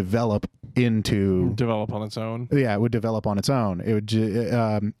would develop into. Develop on its own. Yeah, it would develop on its own. It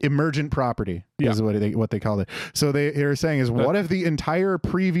would emergent property is what they called it. So they're saying is, what if the entire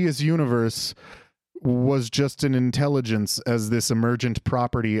previous universe was just an intelligence as this emergent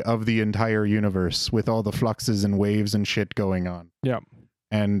property of the entire universe with all the fluxes and waves and shit going on? Yeah.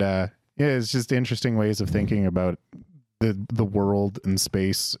 And it's just interesting ways of thinking about the world and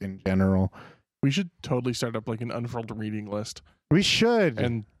space in general. We should totally start up like an Unfurled reading list We should.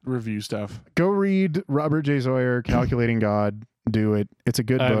 and review stuff. Go read Robert J. Sawyer, Calculating God. Do it. It's a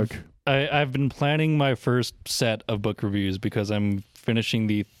good book. I've been planning my first set of book reviews because I'm finishing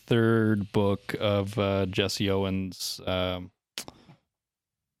the third book of Jesse Owens'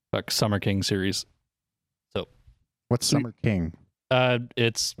 Summer King series. What's Summer King?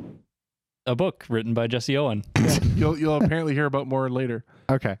 It's a book written by Jesse Owen. You'll apparently hear about more later.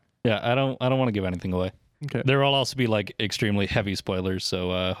 Okay. Yeah, I don't want to give anything away. Okay. There will also be like extremely heavy spoilers,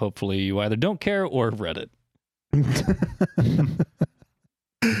 so hopefully you either don't care or read it.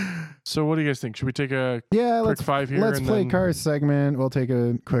 So what do you guys think? Should we take a Yeah, quick let's 5 here? Let's and play then, Cars segment. We'll take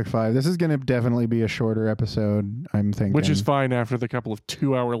a quick 5. This is going to definitely be a shorter episode, I'm thinking. which is fine after the couple of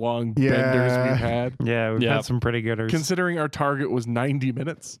 2-hour-long benders Yeah. we've had. Yeah, we've Yeah. had some pretty gooders. Considering our target was 90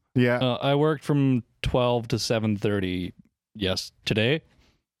 minutes. Yeah. I worked from 12 to 7:30 today.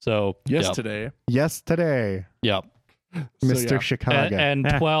 So Yesterday. Yes, today, Yeah. Mr. So, yeah. Chicago. And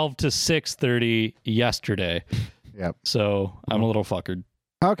 12 to 6:30 yesterday. Yep. So I'm a little fuckered.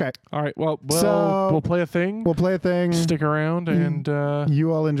 Okay. All right. Well, So- we'll play a thing. We'll play a thing. Stick around and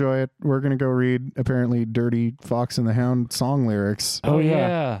You all enjoy it. We're going to go read, apparently, Dirty Fox and the Hound song lyrics. Oh,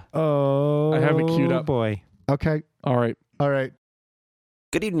 yeah. Oh, I have it queued up. boy. Okay. all right. All right.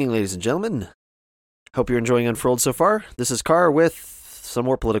 Good evening, ladies and gentlemen. Hope you're enjoying Unfurled so far. This is Carr with some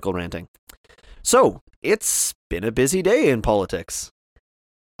more political ranting. So, it's been a busy day in politics.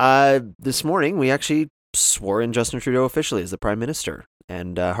 This morning, we actually swore in Justin Trudeau officially as the Prime Minister,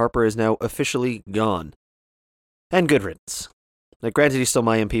 and Harper is now officially gone. And good riddance. Now, granted, he's still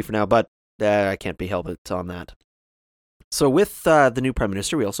my MP for now, but I can't be helped on that. So with the new Prime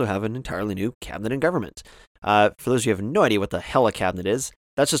Minister, we also have an entirely new cabinet and government. For those of you who have no idea what the hell a cabinet is,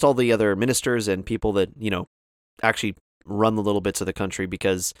 that's just all the other ministers and people that, actually run the little bits of the country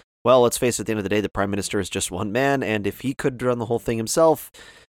because, well, let's face it, at the end of the day, the Prime Minister is just one man, and if he could run the whole thing himself,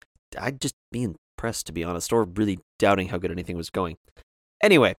 I'd just be impressed, to be honest, or really doubting how good anything was going.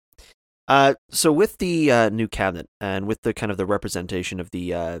 Anyway, so with the new cabinet and with the kind of the representation of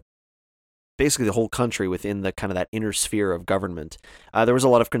the basically the whole country within the kind of that inner sphere of government, there was a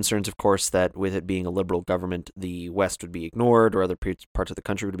lot of concerns, of course, that with it being a liberal government, the West would be ignored or other parts of the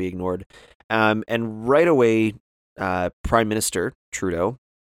country would be ignored. And right away, Prime Minister Trudeau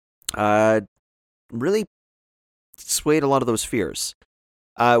really swayed a lot of those fears.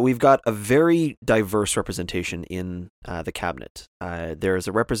 We've got a very diverse representation in the cabinet. There is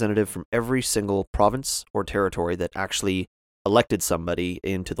a representative from every single province or territory that actually elected somebody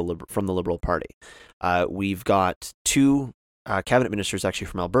into from the Liberal Party. We've got 2 cabinet ministers actually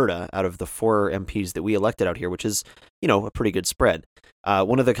from Alberta out of the 4 MPs that we elected out here, which is, a pretty good spread.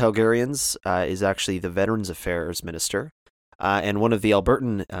 One of the Calgarians is actually the Veterans Affairs Minister, and one of the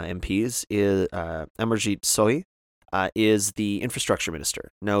Albertan MPs is Amarjeet Sohi, is the Infrastructure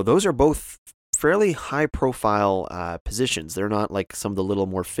Minister. Now, those are both fairly high-profile positions. They're not like some of the little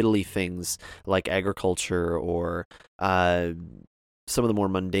more fiddly things like agriculture or some of the more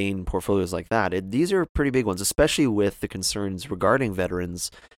mundane portfolios like that. These are pretty big ones, especially with the concerns regarding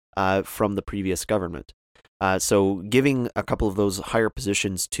veterans from the previous government. So giving a couple of those higher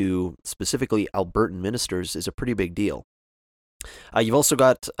positions to specifically Albertan ministers is a pretty big deal. You've also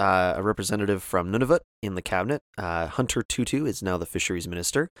got a representative from Nunavut in the cabinet. Hunter Tutu is now the fisheries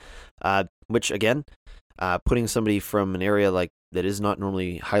minister, which again, putting somebody from an area like that is not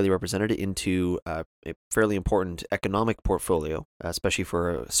normally highly represented into a fairly important economic portfolio, especially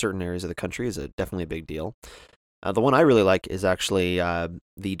for certain areas of the country, is definitely a big deal. The one I really like is actually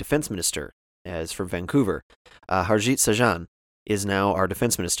the defense minister, as from Vancouver. Harjit Sajjan is now our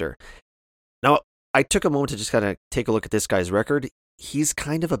defense minister. Now, I took a moment to just kind of take a look at this guy's record. He's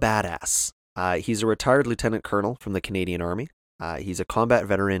kind of a badass. He's a retired lieutenant colonel from the Canadian Army. He's a combat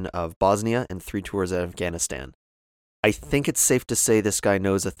veteran of Bosnia and 3 tours of Afghanistan. I think it's safe to say this guy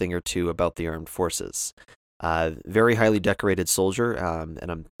knows a thing or two about the armed forces. Very highly decorated soldier,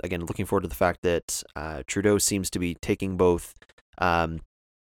 and I'm, again, looking forward to the fact that Trudeau seems to be taking both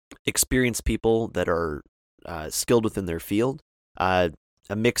experienced people that are skilled within their field, a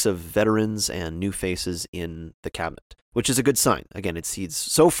mix of veterans and new faces in the cabinet, which is a good sign. Again,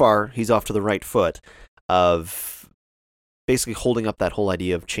 so far he's off to the right foot of basically holding up that whole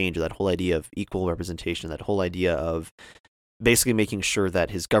idea of change, that whole idea of equal representation, that whole idea of basically making sure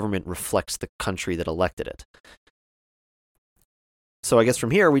that his government reflects the country that elected it. So I guess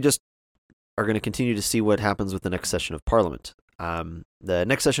from here, we just are going to continue to see what happens with the next session of Parliament. The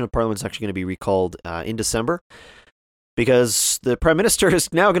next session of Parliament is actually going to be recalled in December, because the Prime Minister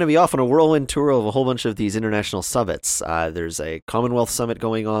is now going to be off on a whirlwind tour of a whole bunch of these international summits. There's a Commonwealth Summit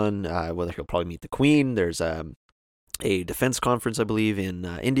going on, where he'll probably meet the Queen. There's a defense conference, I believe, in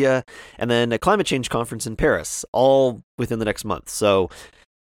India, and then a climate change conference in Paris, all within the next month. So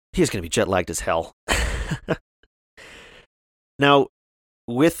he's going to be jet lagged as hell. Now,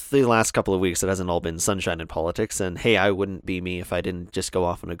 with the last couple of weeks, it hasn't all been sunshine in politics, and hey, I wouldn't be me if I didn't just go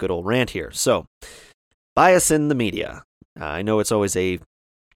off on a good old rant here. So, bias in the media. I know it's always a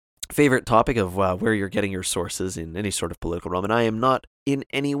favorite topic of where you're getting your sources in any sort of political realm, and I am not in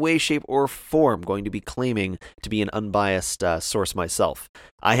any way, shape, or form going to be claiming to be an unbiased source myself.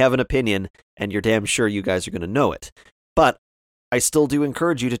 I have an opinion, and you're damn sure you guys are going to know it. But I still do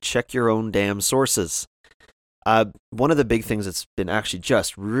encourage you to check your own damn sources. One of the big things that's been actually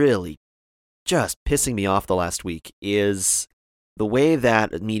just pissing me off the last week is the way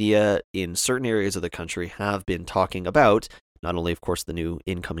that media in certain areas of the country have been talking about not only, of course, the new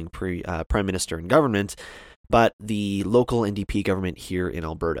incoming Prime Minister and government, but the local NDP government here in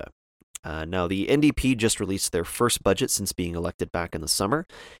Alberta. Now, the NDP just released their first budget since being elected back in the summer,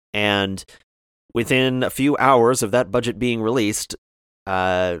 and within a few hours of that budget being released,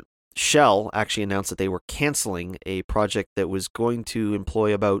 Shell actually announced that they were canceling a project that was going to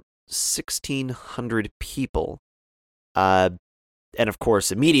employ about 1,600 people. And of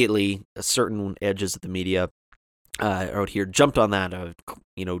course, immediately, certain edges of the media out here jumped on that,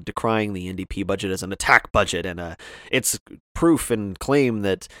 decrying the NDP budget as an attack budget, and it's proof and claim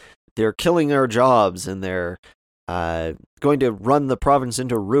that they're killing our jobs and they're going to run the province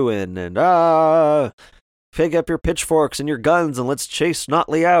into ruin, and pick up your pitchforks and your guns and let's chase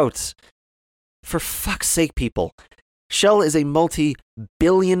Notley out. For fuck's sake, people. Shell is a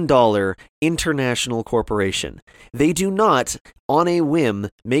multi-billion-dollar international corporation. They do not, on a whim,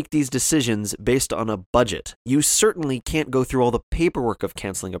 make these decisions based on a budget. You certainly can't go through all the paperwork of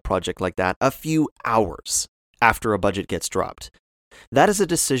canceling a project like that a few hours after a budget gets dropped. That is a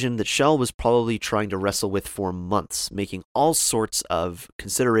decision that Shell was probably trying to wrestle with for months, making all sorts of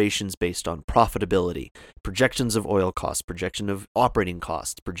considerations based on profitability, projections of oil costs, projection of operating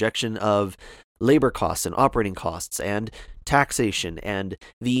costs, projection of labor costs and operating costs, and taxation, and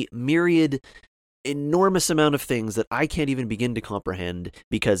the myriad, enormous amount of things that I can't even begin to comprehend,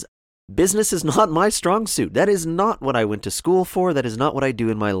 because business is not my strong suit. That is not what I went to school for. That is not what I do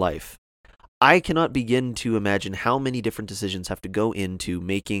in my life. I cannot begin to imagine how many different decisions have to go into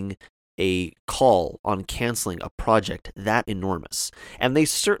making a call on canceling a project that enormous. And they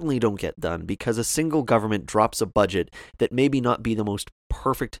certainly don't get done because a single government drops a budget that maybe not be the most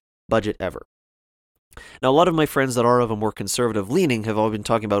perfect budget ever. Now, a lot of my friends that are of a more conservative leaning have all been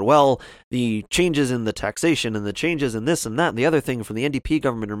talking about, well, the changes in the taxation and the changes in this and that and the other thing from the NDP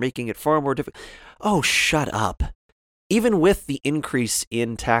government are making it far more difficult. Oh, shut up. Even with the increase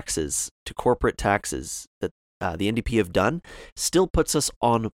in taxes to corporate taxes that the NDP have done, still puts us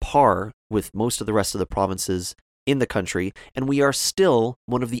on par with most of the rest of the provinces in the country, and we are still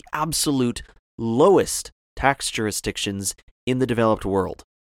one of the absolute lowest tax jurisdictions in the developed world.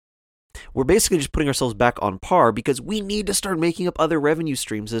 We're basically just putting ourselves back on par because we need to start making up other revenue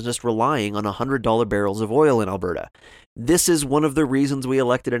streams than just relying on $100 barrels of oil in Alberta. This is one of the reasons we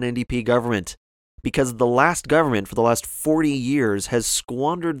elected an NDP government. Because the last government for the last 40 years has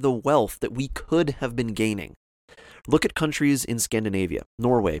squandered the wealth that we could have been gaining. Look at countries in Scandinavia,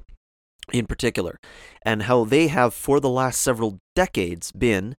 Norway in particular, and how they have for the last several decades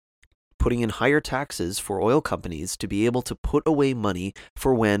been putting in higher taxes for oil companies to be able to put away money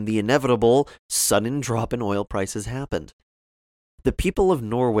for when the inevitable sudden drop in oil prices happened. The people of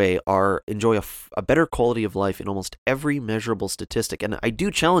Norway enjoy a better quality of life in almost every measurable statistic. And I do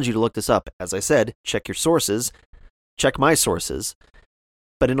challenge you to look this up. As I said, check your sources, check my sources.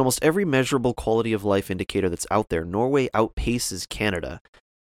 But in almost every measurable quality of life indicator that's out there, Norway outpaces Canada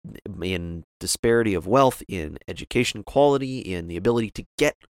in disparity of wealth, in education quality, in the ability to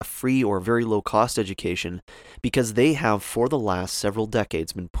get a free or very low cost education, because they have for the last several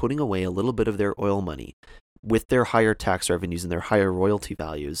decades been putting away a little bit of their oil money with their higher tax revenues and their higher royalty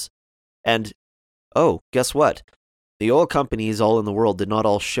values. And oh, guess what? The oil companies all in the world did not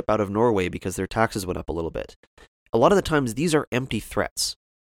all ship out of Norway because their taxes went up a little bit. A lot of the times these are empty threats.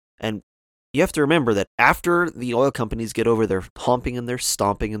 And you have to remember that after the oil companies get over their humping and their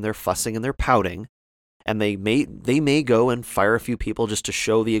stomping and their fussing and their pouting, and they may go and fire a few people just to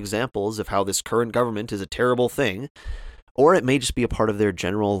show the examples of how this current government is a terrible thing, or it may just be a part of their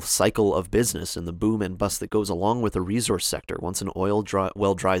general cycle of business and the boom and bust that goes along with the resource sector. Once an oil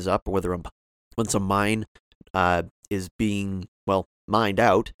well dries up, or once a mine is being, mined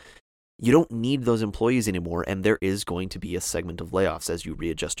out, you don't need those employees anymore, and there is going to be a segment of layoffs as you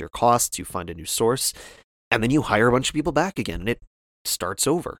readjust your costs, you find a new source, and then you hire a bunch of people back again, and it starts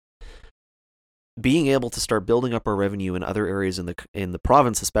over. Being able to start building up our revenue in other areas in the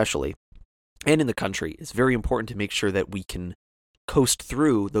province especially, and in the country, is very important to make sure that we can coast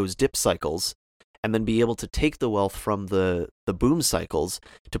through those dip cycles and then be able to take the wealth from the boom cycles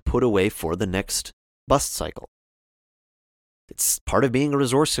to put away for the next bust cycle. It's part of being a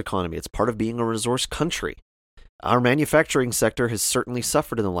resource economy. It's part of being a resource country. Our manufacturing sector has certainly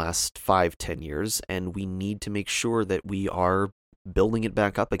suffered in the last 5-10 years, and we need to make sure that we are building it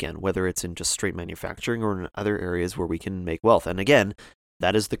back up again, whether it's in just straight manufacturing or in other areas where we can make wealth. And again,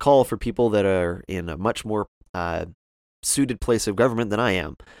 that is the call for people that are in a much more suited place of government than I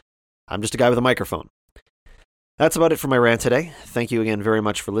am. I'm just a guy with a microphone. That's about it for my rant today. Thank you again very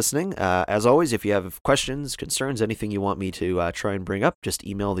much for listening. As always, if you have questions, concerns, anything you want me to try and bring up, just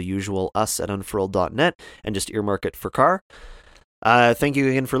email the usual us@unfurled.net and just earmark it for Car. Thank you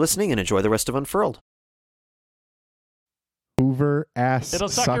again for listening, and enjoy the rest of Unfurled. Hoover ass It'll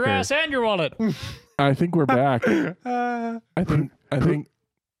suck sucker. your ass and your wallet. I think we're back. I think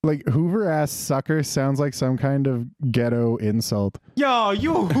Like Hoover ass sucker sounds like some kind of ghetto insult. Yo,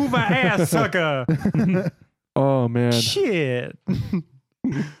 you Hoover ass sucker. oh man. Shit.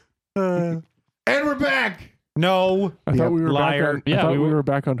 And we're back. No. I thought we were liar. back on Yeah, I thought we we were- were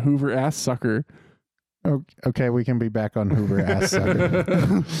back on Hoover ass sucker. Okay, we can be back on Hoover ass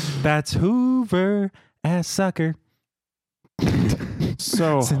sucker. That's Hoover ass sucker.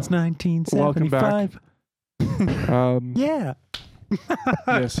 So Since welcome back. 1975. Yeah.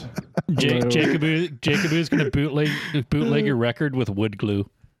 yes. Hello. Jacob is going to bootleg your record with wood glue.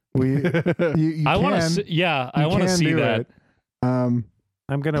 You I want can. to. Yeah, You I want to can see do that. it. I'm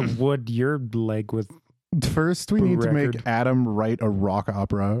gonna wood your leg with. First, we need to Record. make Adam write a rock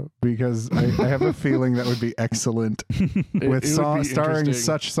opera because I have a feeling that would be excellent with it would be starring interesting.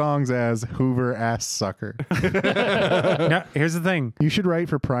 such songs as Hoover ass sucker. No, here's the thing. You should write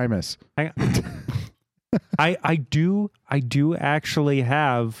for Primus. I do actually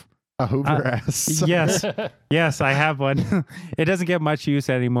have. A Hoover ass sucker. Yes, I have one. It doesn't get much use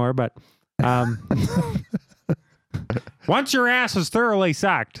anymore, but once your ass is thoroughly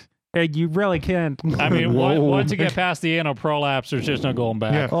sucked, you really can't. I mean, Whoa. once you get past the anal prolapse, there's just no going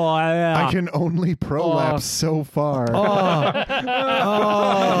back. Yeah. Oh, yeah. I can only prolapse so far.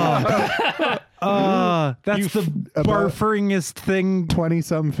 That's the barferingest thing.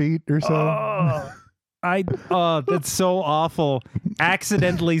 20-some feet or so. That's so awful.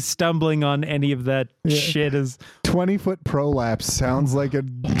 Accidentally stumbling on any of that shit is 20-foot prolapse sounds like a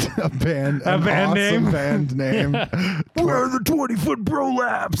band, A an band awesome name? band name. We're the 20-foot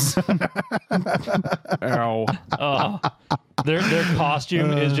prolapse. Ow. Their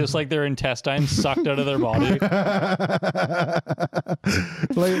costume is just like their intestines sucked out of their body.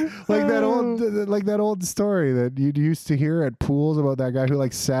 like that old story that you used to hear at pools about that guy who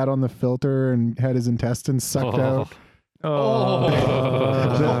like sat on the filter and had his intestines sucked out. That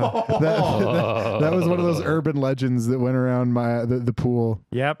was one of those urban legends that went around the pool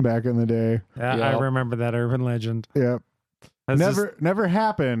Yep. back in the day. Yeah, I remember that urban legend. Yeah, That's just- never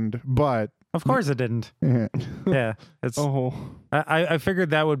happened, but of course it didn't. yeah. Yeah. It's Oh. I figured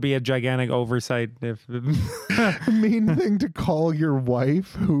that would be a gigantic oversight if mean thing to call your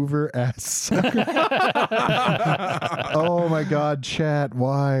wife Hoover ass sucker. Oh my god, chat,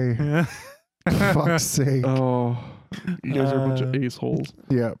 why? Fuck's sake. Oh. You guys are a bunch of ace holes.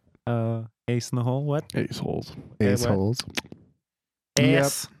 Yeah, ace in the hole. What? Ace holes. ace what? holes.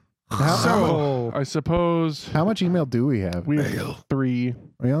 Ace. How, I suppose how much email do we have? we have 3.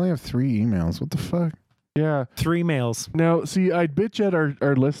 We only have 3 emails. What the fuck? Yeah. 3 males. Now, see, I'd bitch at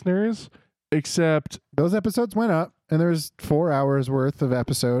our listeners, except Those episodes went up, and there's 4 hours worth of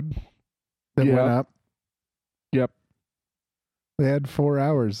episode that Yeah. went up. Yep. They had 4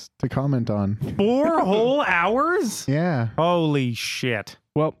 hours to comment on. 4 whole hours? Yeah. Holy shit.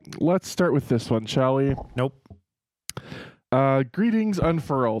 Well, let's start with this one, shall we? Nope. Greetings,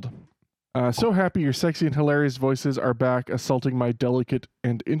 Unfurled. So happy your sexy and hilarious voices are back, assaulting my delicate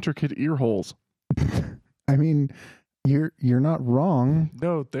and intricate ear holes. I mean, you're not wrong.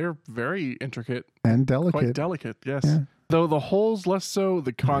 No, they're very intricate, And quite delicate. delicate. Yes, Yeah. though the holes less so,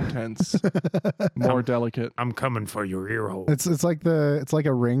 the contents more delicate. I'm coming for your ear hole. It's like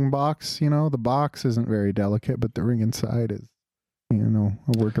a ring box, you know. The box isn't very delicate, but the ring inside is, you know,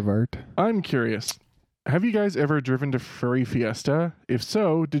 a work of art. I'm curious. Have you guys ever driven to Furry Fiesta? If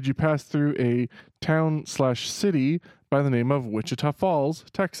so, did you pass through a town/city by the name of Wichita Falls,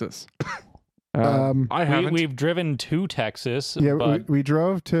 Texas? I haven't. We've driven to Texas, Yeah, but we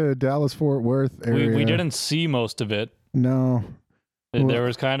drove to Dallas Fort Worth area. we didn't see most of it. No, There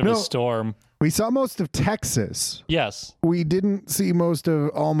was kind of No. a storm. we saw most of Texas. Yes. We didn't see most of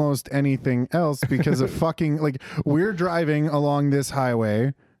almost anything else because of fucking, like, we're driving along this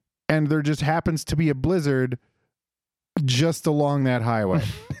highway and there just happens to be a blizzard just along that highway.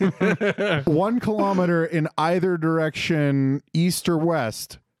 1 kilometer in either direction, east or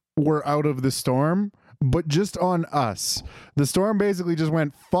west, we're out of the storm, but just on us. The storm basically just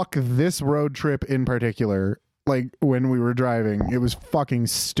went, fuck this road trip in particular. Like, when we were driving, it was fucking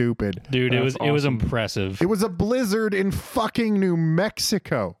stupid. Dude, That's it was awesome. impressive. It was a blizzard in fucking New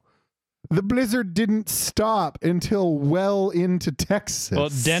Mexico. The blizzard didn't stop until well into Texas. Well,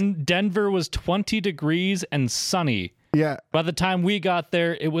 Denver was 20 degrees and sunny. Yeah, By the time we got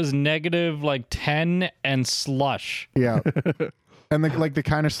there, it was negative like 10 and slush. yeah. And the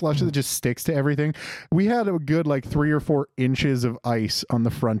kind of slush that just sticks to everything. We had a good 3 or 4 inches of ice on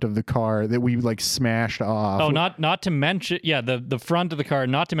the front of the car that we smashed off. Oh, not to mention, the front of the car,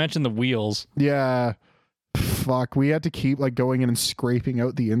 not to mention the wheels. Yeah. Fuck. We had to keep going in and scraping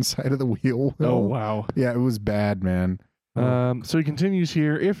out the inside of the wheel. Oh, wow. Yeah, it was bad, man. So he continues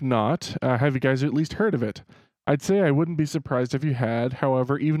here. If not, have you guys at least heard of it? I'd say I wouldn't be surprised if you had.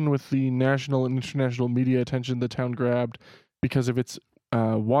 However, even with the national and international media attention the town grabbed because of its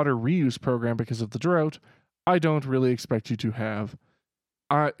water reuse program because of the drought, I don't really expect you to have.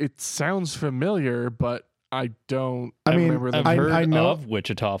 It sounds familiar, but I don't remember them. I've heard I know- of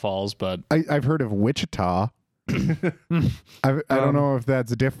Wichita Falls, but I've heard of Wichita. I don't know if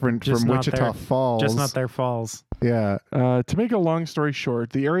that's different just from not Wichita there. Falls. Just not their falls. Yeah. To make a long story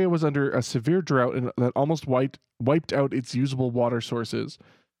short, the area was under a severe drought that almost wiped out its usable water sources.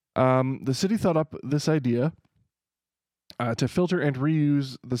 The city thought up this idea to filter and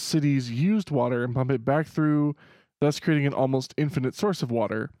reuse the city's used water and pump it back through, thus creating an almost infinite source of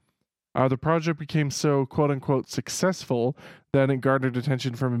water. The project became so quote-unquote successful that it garnered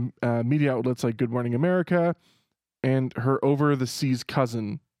attention from media outlets like Good Morning America and her over-the-seas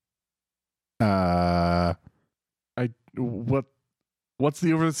cousin. Uh, What's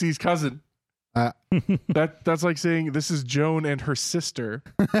the over-the-seas cousin? That's like saying this is Joan and her sister,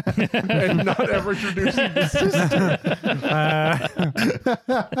 and not ever introducing the sister.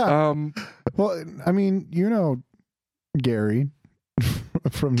 well, I mean, you know, Gary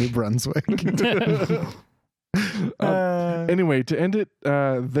from New Brunswick. Anyway, to end it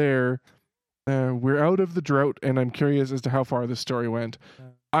there, we're out of the drought, and I'm curious as to how far this story went.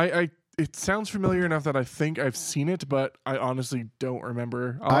 It sounds familiar enough that I think I've seen it, but I honestly don't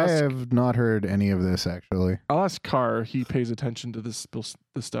remember. I have not heard any of this, actually. I'll ask Carr. He pays attention to this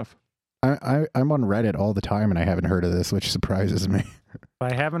stuff. I'm on Reddit all the time, and I haven't heard of this, which surprises me.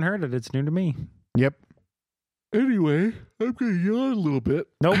 I haven't heard it. It's new to me. Yep. Anyway, I'm going to yawn a little bit.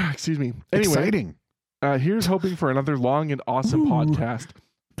 Nope. Excuse me. Anyway, Exciting. Here's hoping for another long and awesome podcast.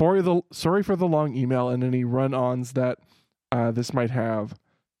 Sorry for the long email and any run-ons that this might have.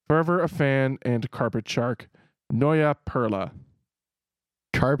 Forever a fan and carpet shark, Noya Perla.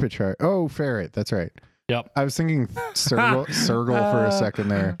 Carpet shark. Oh, ferret. That's right. Yep. I was thinking Sergal for a second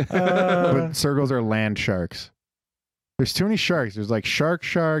there. But Sergals are land sharks. There's too many sharks. There's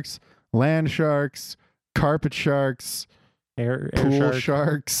sharks, land sharks, carpet sharks, Air pool shark.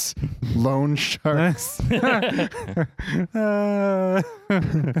 sharks, loan sharks.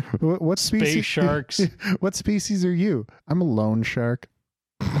 What species? Space sharks. What species are you? I'm a loan shark.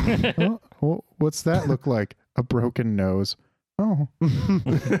 Oh, what's that look like? A broken nose. Oh.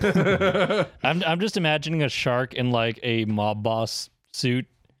 I'm just imagining a shark in a mob boss suit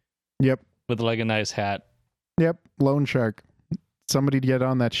Yep. with a nice hat. Yep. Loan shark. Somebody get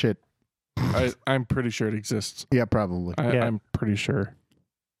on that shit. I'm pretty sure it exists. Yeah, probably. Yeah. I'm pretty sure.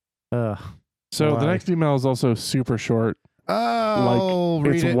 Ugh. So the Why? next email is also super short. Oh, will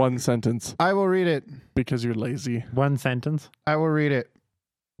read It's it. one sentence I will read it. because you're lazy. One sentence. I will read it.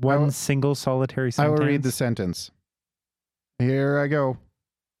 One will- single solitary I sentence. will read the sentence. Here I go.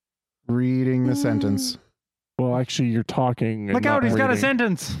 Reading the sentence. Well, actually, you're talking. and Look not out, he's got a reading.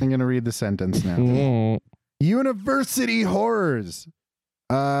 sentence. I'm going to read the sentence now. Mm. University horrors.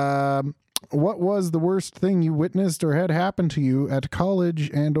 What was the worst thing you witnessed or had happen to you at college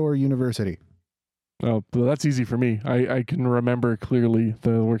and or university? Oh, well, that's easy for me. I can remember clearly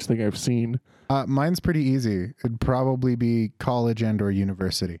the worst thing I've seen. Mine's pretty easy. It'd probably be college and or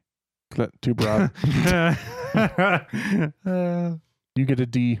university. That too broad. You get a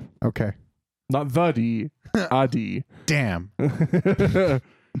D, Okay. not the D, a D. Damn.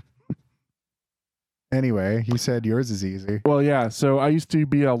 Anyway, you said yours is easy. Well, yeah. So I used to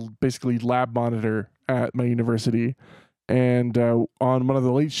be a basically lab monitor at my university, and on one of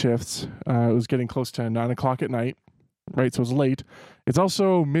the late shifts, it was getting close to 9 o'clock at night. Right, so it's late. It's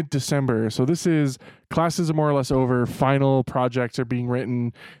also mid-December, so this is classes are more or less over. Final projects are being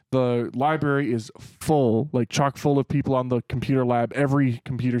written. The library is full, like chock full of people on the computer lab. Every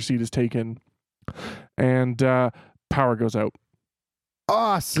computer seat is taken, and power goes out.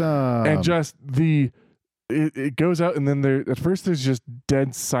 Awesome. And just it goes out, and then at first there's just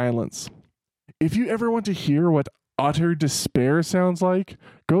dead silence. If you ever want to hear what utter despair sounds like,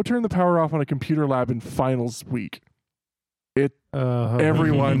 go turn the power off on a computer lab in finals week.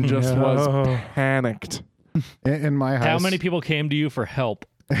 Everyone just was panicked. in my house. How many people came to you for help?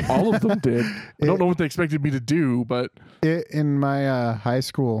 All of them did. I don't know what they expected me to do, but In my high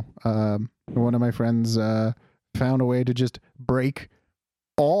school, one of my friends found a way to just break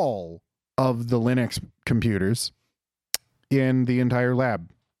all of the Linux computers in the entire lab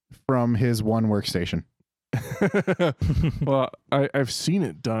from his one workstation. well, I've seen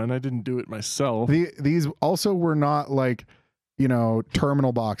it done. I didn't do it myself. These also were not like,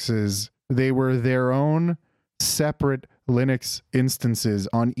 terminal boxes. They were their own separate Linux instances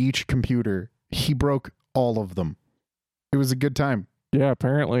on each computer. He broke all of them. It was a good time. Yeah,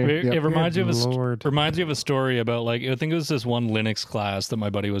 apparently. It reminds me of Lord. reminds me of a story about, like, I think it was this one Linux class that my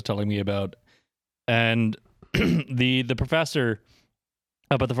buddy was telling me about, and the professor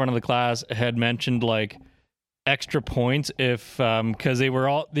up at the front of the class had mentioned like extra points if because they were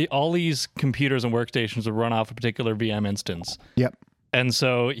all these computers and workstations would run off a particular VM instance. Yep. And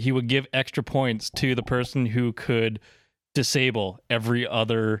so he would give extra points to the person who could disable every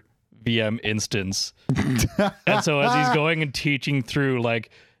other VM instance. And so as he's going and teaching through, like,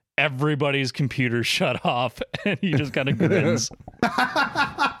 everybody's computer shut off, and he just kind of grins.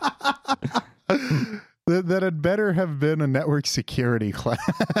 That had better have been a network security class.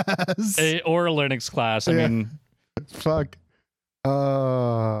 Or a Linux class. I Yeah. mean, Fuck.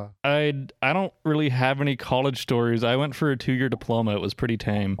 I don't really have any college stories. I went for a 2-year diploma. It was pretty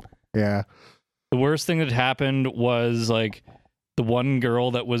tame. Yeah. The worst thing that happened was, like, the one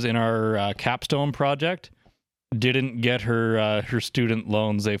girl that was in our capstone project didn't get her student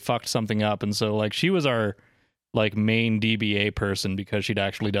loans. They fucked something up, and so, like, she was our, like, main DBA person because she'd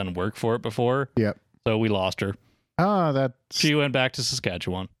actually done work for it before. Yep. So we lost her. She went back to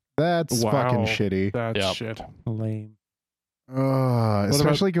Saskatchewan. That's Wow. fucking shitty. That's Yep. shit. Lame.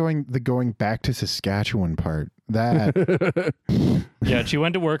 Especially going back to Saskatchewan part. That Yeah, she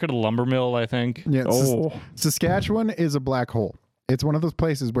went to work at a lumber mill, I think. yeah. Oh, Saskatchewan is a black hole. It's one of those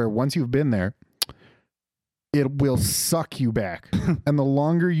places where once you've been there, it will suck you back. And the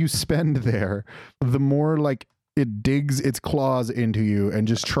longer you spend there, the more like it digs its claws into you and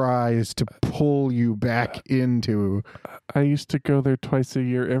just tries to pull you back into. I used to go there twice a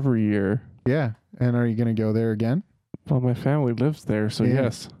year, every year. Yeah. And are you going to go there again? Well, my family lives there, so Yeah.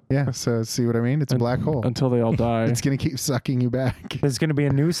 yes. Yeah. So see what I mean? It's a black hole. Until they all die. It's going to keep sucking you back. There's going to be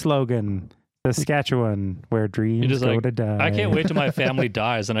a new slogan: Saskatchewan, where dreams just go like, to die. I can't wait till my family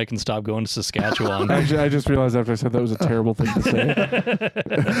dies and I can stop going to Saskatchewan. Actually, I just realized after I said that was a terrible thing to say.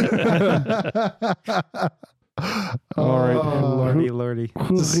 All right. Lordy, lordy.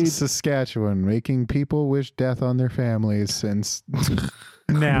 Saskatchewan, making people wish death on their families since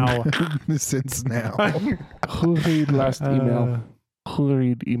Now. since now. Who read last email? Who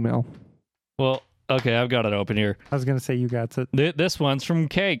read email? Well, okay, I've got it open here. I was going to say you got it. This one's from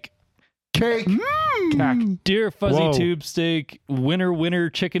Cake. Cake. Dear Fuzzy Whoa. Tube Steak, winner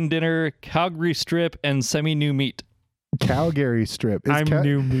chicken dinner, Calgary strip, and semi-new meat. Calgary strip. I'm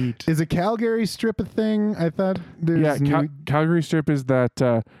new meat. Is a Calgary strip a thing? I thought there's Yeah, new... Calgary strip is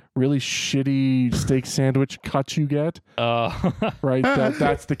that really shitty steak sandwich cut you get, right?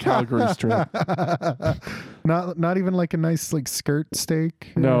 That's the Calgary strip. not even like a nice like skirt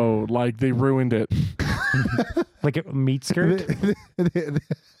steak. No, like they ruined it. Like a meat skirt?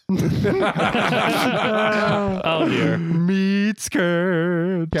 Oh dear. Meat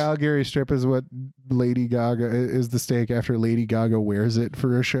skirt. Calgary strip is what Lady Gaga is the steak after Lady Gaga wears it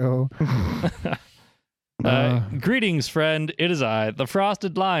for a show. Greetings, friend. It is I, the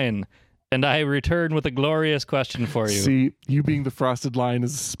Frosted Lion, and I return with a glorious question for you. See, you being the Frosted Lion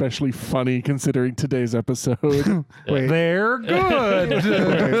is especially funny considering today's episode. Wait. They're good.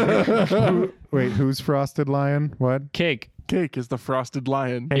 Wait, who's Frosted Lion? What? Cake. Cake is the Frosted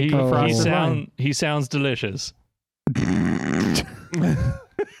Lion. Hey, He Frosted Lion. sounds delicious.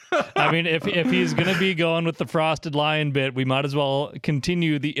 I mean, if he's gonna be going with the Frosted Lion bit, we might as well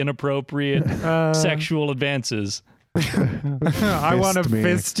continue the inappropriate sexual advances. I want to Fist me.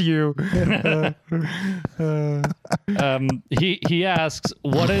 fist you. He asks,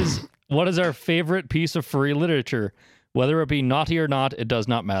 what is our favorite piece of furry literature? Whether it be naughty or not, it does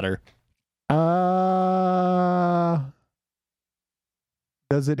not matter.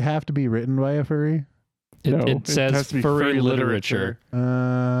 Does it have to be written by a furry? It, No, it it says has to be furry furry literature.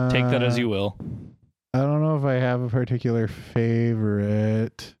 literature. Take that as you will. I don't know if I have a particular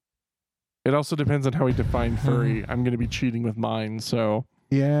favorite. It also depends on how we define furry. I'm going to be cheating with mine, so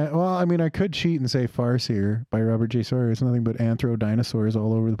Yeah, well, I mean, I could cheat and say Farseer by Robert J. Sawyer. It's nothing but anthro dinosaurs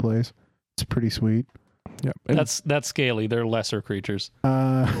all over the place. It's pretty sweet. yeah. And That's scaly. They're lesser creatures.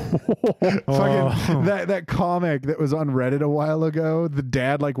 Fucking that comic that was on Reddit a while ago. The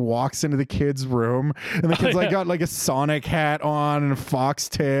dad like walks into the kid's room and the kid's like got like a Sonic hat on and a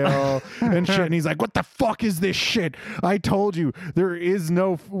foxtail and shit. And he's like, "What the fuck is this shit? I told you there is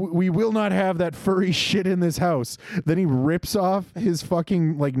no. We will not have that furry shit in this house." Then he rips off his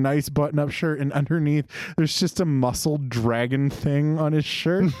fucking like nice button-up shirt and underneath there's just a muscled dragon thing on his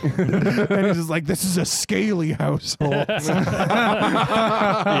shirt. And he's just like, "This is a scaly household."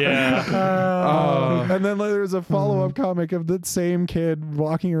 Yeah. And then like, there's a follow-up comic of that same kid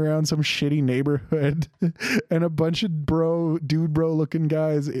walking around some shitty neighborhood and a bunch of dude bro looking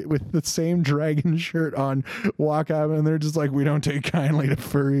guys with the same dragon shirt on walk out and they're just like, "We don't take kindly to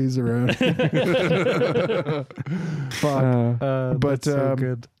furries around." Fuck. But, That's so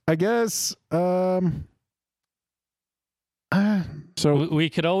good. I guess so We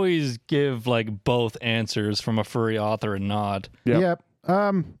could always give like both answers from a furry author and not. Yep.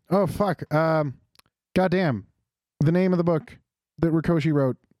 oh fuck. Goddamn. The name of the book that Rikoshi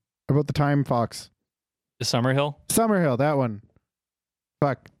wrote about the time fox. Summerhill. Summerhill, that one.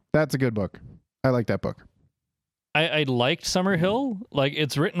 Fuck. That's a good book. I like that book. I liked Summerhill. Like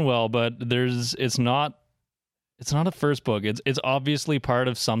it's written well, but it's not a first book. It's obviously part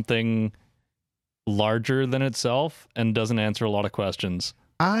of something larger than itself and doesn't answer a lot of questions.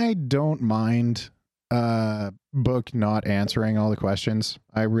 I don't mind book not answering all the questions.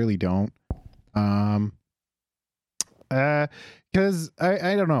 I really don't. Because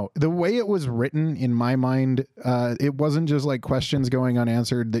I don't know, the way it was written in my mind, it wasn't just like questions going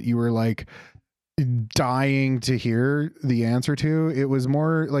unanswered that you were like dying to hear the answer to. It was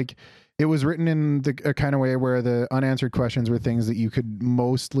more like it was written in a kind of way where the unanswered questions were things that you could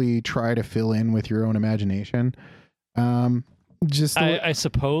mostly try to fill in with your own imagination. Just I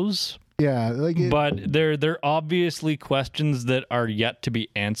suppose, yeah, like but they're obviously questions that are yet to be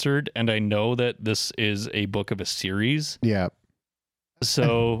answered, and I know that this is a book of a series. yeah.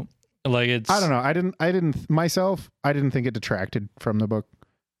 So like it's I don't know. I didn't think it detracted from the book.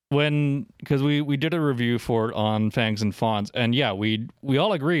 because we did a review for it on Fangs and Fawns, and yeah, we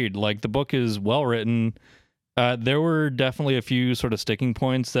all agreed like the book is well written. There were definitely a few sort of sticking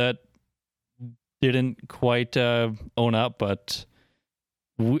points that didn't quite own up, but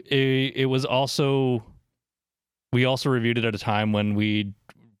it was also, we also reviewed it at a time when we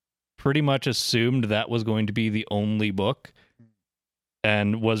pretty much assumed that was going to be the only book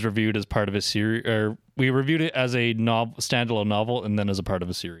and was reviewed as part of a series, or we reviewed it as a standalone novel and then as a part of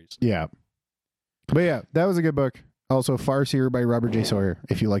a series. Yeah. But yeah, that was a good book. Also, Farseer by Robert J. Sawyer,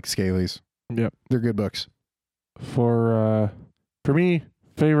 if you like Scalies. Yep. They're good books. for me,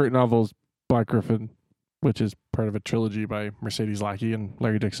 favorite novels, Black Griffin, which is part of a trilogy by Mercedes Lackey and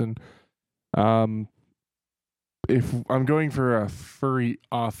Larry Dixon. If I'm going for a furry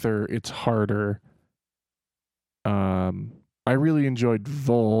author, it's harder. I really enjoyed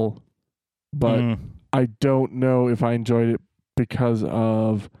Vol, but I don't know if I enjoyed it because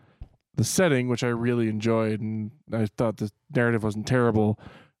of the setting, which I really enjoyed, and I thought the narrative wasn't terrible,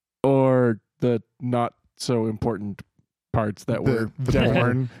 or the not so important parts that were The definitely-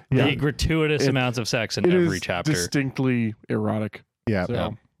 porn. The Yeah. gratuitous It- amounts of sex in it every is chapter. distinctly erotic. Yeah.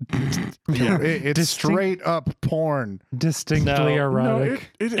 So, It's Distinct- straight up porn. Distinctly No,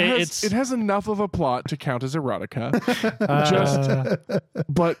 erotic. It has enough of a plot to count as erotica, Uh,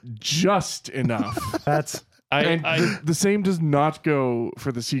 but just enough. that's And the same does not go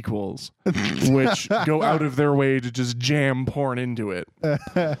for the sequels, which go out of their way to just jam porn into it.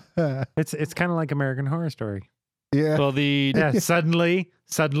 it's kind of like American Horror Story. Yeah. well, the Yeah, suddenly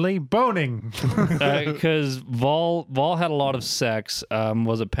boning. because Vol had a lot of sex.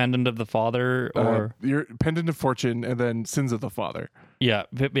 Was it Pendant of the Father or Your Pendant of Fortune and then Sins of the Father. yeah,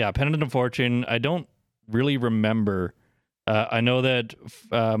 Pendant of Fortune. I don't really remember. I know that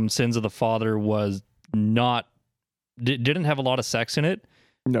Sins of the Father was didn't have a lot of sex in it,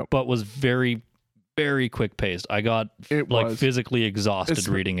 No, but was very, very quick paced. I got it like was. physically exhausted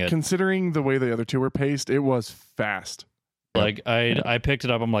reading it. Considering the way the other two were paced, it was fast. Like I picked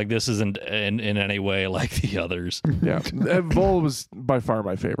it up. I'm like, this isn't in any way like the others. Yeah, Vol was by far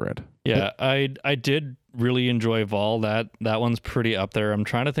my favorite. Yeah, I did really enjoy Vol. That one's pretty up there. I'm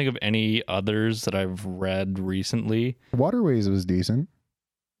trying to think of any others that I've read recently. Waterways was decent.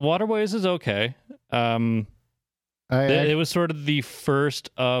 Waterways is okay. It was sort of the first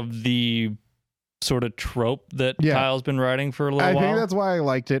of the sort of trope that Yeah. Kyle's been writing for a little I while. think that's why I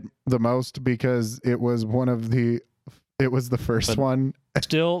liked it the most, because it was the first But- one.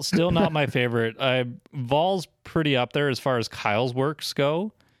 Still not my favorite. Vol's pretty up there as far as Kyle's works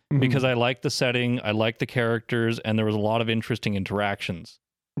go, because I like the setting, I like the characters, and there was a lot of interesting interactions.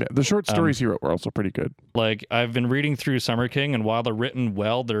 Yeah, the short stories he wrote were also pretty good. Like I've been reading through Summer King, and while they're written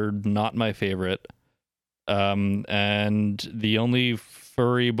well, they're not my favorite. And the only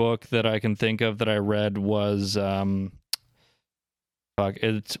furry book that I can think of that I read was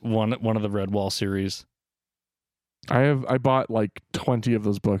it's one of the Redwall series. I bought like 20 of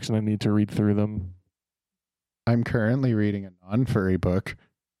those books and I need to read through them. I'm currently reading a non-furry book,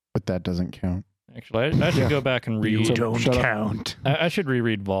 but that doesn't count. Actually, I should go back and read. Shut up. count. I should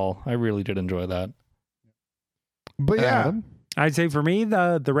reread Vol. I really did enjoy that. But yeah, Adam? I'd say for me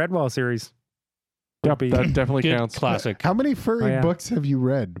the Redwall series. Yep, be- that definitely Good counts. classic. how many furry Oh, yeah. books have you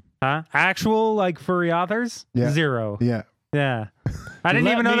read? Huh? Actual like furry authors? Yeah. 0. Yeah. Yeah. I didn't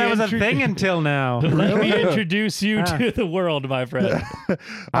Let even know me that was a introduce- thing until now. Let me introduce you Ah. to the world, my friend.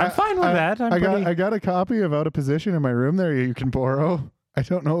 I'm fine with that. I got a copy of Out of Position in my room there you can borrow. I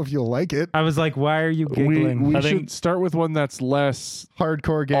don't know if you'll like it. I was like, why are you giggling? We I should think- start with one that's less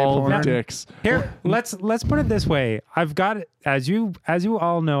Hardcore gay all porn. the dicks. Here, let's put it this way. I've got, as you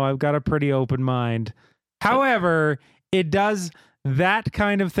all know, I've got a pretty open mind. However, it does that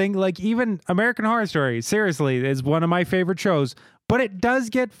kind of thing. Like even American Horror Story, seriously, is one of my favorite shows. But it does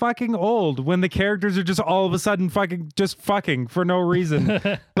get fucking old when the characters are just all of a sudden fucking for no reason.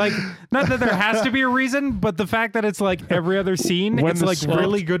 Like, not that there has to be a reason, but the fact that it's like every other scene, When it's the like script-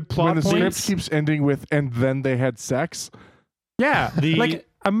 really good plot When the script points. keeps ending with "and then they had sex," Yeah, like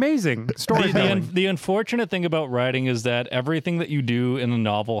amazing storytelling. The unfortunate thing about writing is that everything that you do in a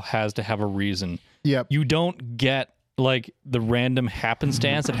novel has to have a reason. Yep. You don't get like the random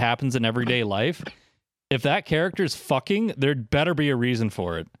happenstance that happens in everyday life. If that character is fucking, there'd better be a reason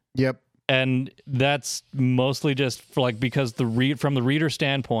for it. Yep. And that's mostly just for like because from the reader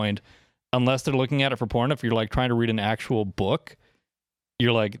standpoint, unless they're looking at it for porn, if you're like trying to read an actual book,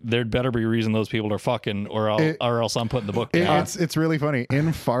 you're like, there'd better be a reason those people are fucking, or else I'm putting the book down. It's really funny. In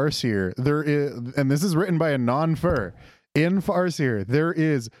Farseer, there is, and this is written by a non-fur. In Farseer, there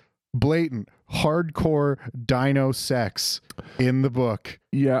is blatant hardcore dino sex in the book,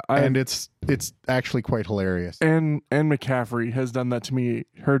 yeah, and it's actually quite hilarious. and McCaffrey has done that to me.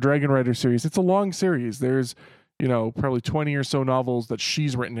 Her Dragon Rider series. It's a long series. There's, probably 20 or so novels that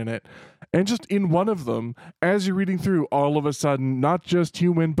she's written in it. And just in one of them, as you're reading through, all of a sudden, not just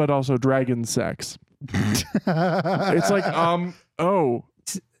human, but also dragon sex. It's like, oh,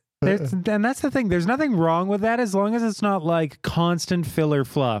 And that's the thing. There's nothing wrong with that as long as it's not like constant filler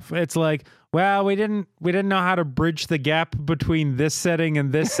fluff. It's like, well, we didn't know how to bridge the gap between this setting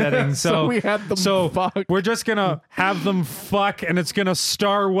and this setting, so we had them fuck. we're just gonna have them fuck, and it's gonna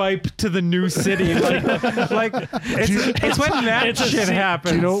star wipe to the new city. Like it's when that It's a shit scene-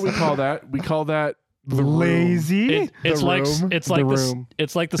 happens. Do you know what we call that? We call that the room. lazy? It's The like Room? it's like The the Room.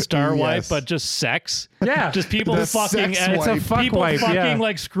 it's like the star wipe, Yes. but just sex. Yeah. Just people The fucking. sex And wipe. It's a fuck people wipe, fucking yeah.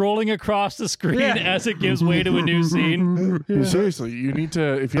 like scrolling across the screen Yeah. as it gives way to a new scene. Seriously, you need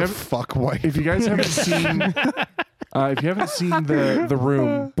to if you The have fuck wife. if you guys haven't seen the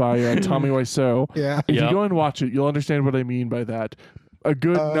Room by Tommy Wiseau, Yeah. if Yep. you go and watch it, you'll understand what I mean by that. A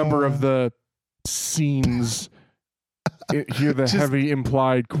good number of the scenes hear the Just- heavy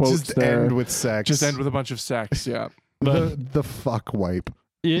implied quotes Just there. end with sex. Just end with a bunch of sex. Yeah. the fuck wipe.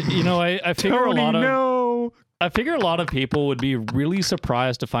 You know, I figure Tony, a lot of people would be really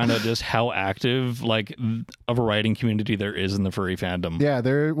surprised to find out just how active like of a writing community there is in the furry fandom. Yeah,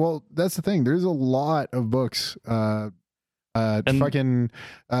 that's the thing. There's a lot of books. I've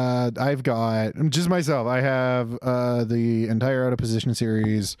got just myself. I have the entire Out of Position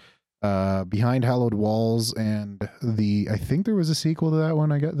series, Behind Hallowed Walls, and I think there was a sequel to that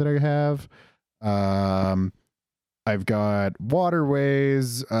one I have. I've got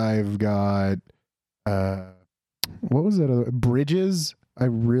Waterways. I've got what was that other Bridges? I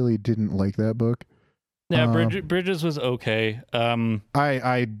really didn't like that book. Yeah, Bridges was okay.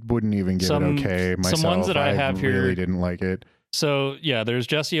 I wouldn't even give it okay myself. Some ones that I have really here didn't like it. So yeah, there's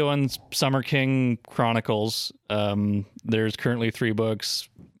Jesse Owens' Summer King Chronicles. There's currently 3 books,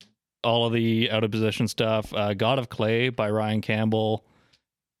 all of the Out of Position stuff. God of Clay by Ryan Campbell.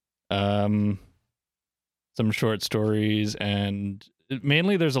 Some short stories, and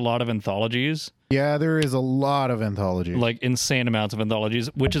mainly there's a lot of anthologies. Yeah, there is a lot of anthologies. Like insane amounts of anthologies,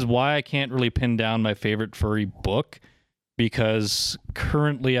 which is why I can't really pin down my favorite furry book, because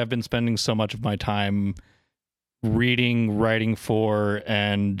currently I've been spending so much of my time reading, writing for,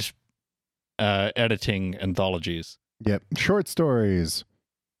 and editing anthologies. Yep. Short stories.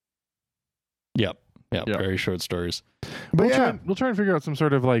 Yep. Yep. Very short stories. But We'll try and figure out some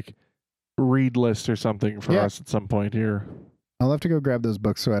sort of like read list or something for Yeah. us at some point here. I'll have to go grab those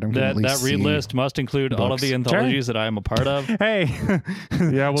books so Adam can at least That read see. list must include all of books. the anthologies that I am a part of. Hey.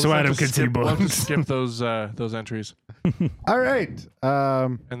 Yeah, we'll so just have Adam to can see skip, we'll have to books. skip those entries, All right.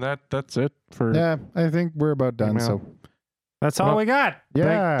 and that's it for. Yeah, I think we're about done. Email. So That's all we got.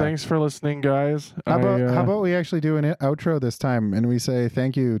 yeah. Thanks for listening, guys. How about we actually do an outro this time, and we say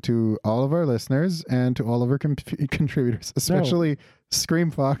thank you to all of our listeners and to all of our contributors, especially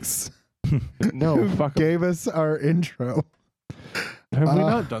Scream Fox, no? who Fuck. gave us our intro. Have we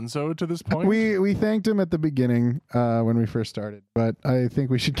not done so to this point? We thanked him at the beginning when we first started, but I think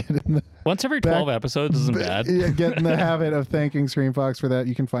we should get in the Once every 12 episodes isn't bad. Yeah, get in the habit of thanking Scream Fox for that.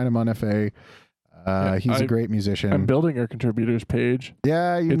 You can find him on FA. He's a great musician. I'm building our contributors page.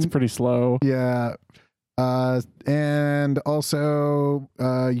 Yeah, It's pretty slow. Yeah. And also,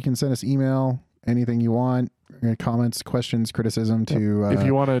 you can send us email, anything you want, comments, questions, criticism to... if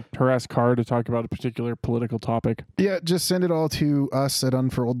you want to harass Carr to talk about a particular political topic. Yeah, just send it all to us at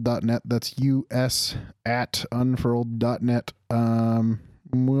unfurled.net. That's us at unfurled.net.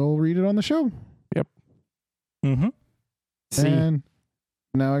 We'll read it on the show. Mm-hmm. And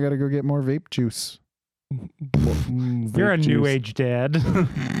now I got to go get more vape juice. You're a new age dad.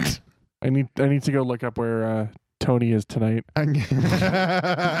 I need to go look up where Tony is tonight.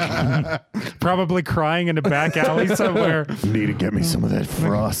 Probably crying in a back alley somewhere. Need to get me some of that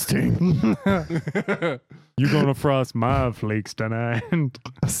frosting. You gonna frost my flakes tonight?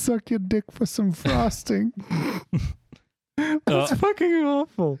 Suck your dick for some frosting. That's fucking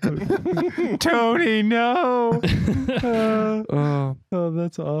awful. Tony, no. Oh,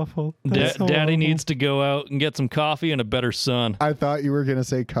 that's awful. That's so Daddy awful. needs to go out and get some coffee and a better son. I thought you were going to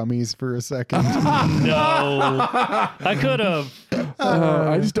say cummies for a second. No. I could have.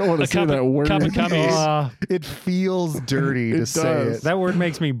 I just don't want to A say cup that of- word. cup of cummies. It feels dirty to It say does. it. That word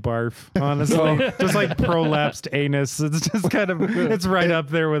makes me barf, honestly. Just like prolapsed anus. It's just kind of, it's right up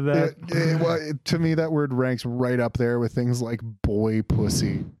there with that. To me, that word ranks right up there with things like boy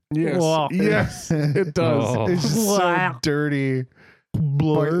pussy. Yes, Wow. yes, it does. Oh. It's just so Wow. dirty.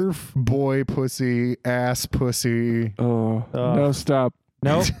 Blurf. Boy pussy, ass pussy. Oh, no, stop.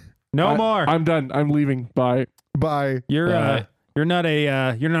 No, no more. I'm done. I'm leaving. Bye. Bye. You're not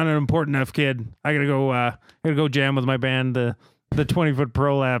an important enough kid. I gotta go jam with my band, the 20-foot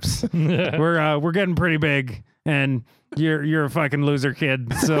prolapse. We're getting pretty big, and you're a fucking loser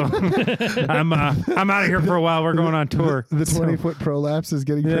kid. So I'm out of here for a while. We're going on tour. The 20-foot prolapse is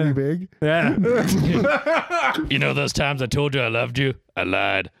getting pretty big. Yeah. You know those times I told you I loved you? I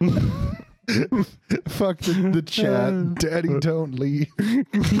lied. Fuck the chat. Daddy, don't leave.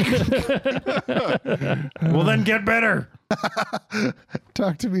 Well, then get better.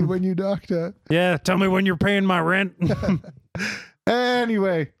 Talk to me when you doctor. Yeah. Tell me when you're paying my rent.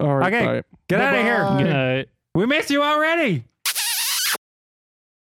 Anyway. All right. Okay. Bye. Get out of here. Bye-bye. Good night. We miss you already.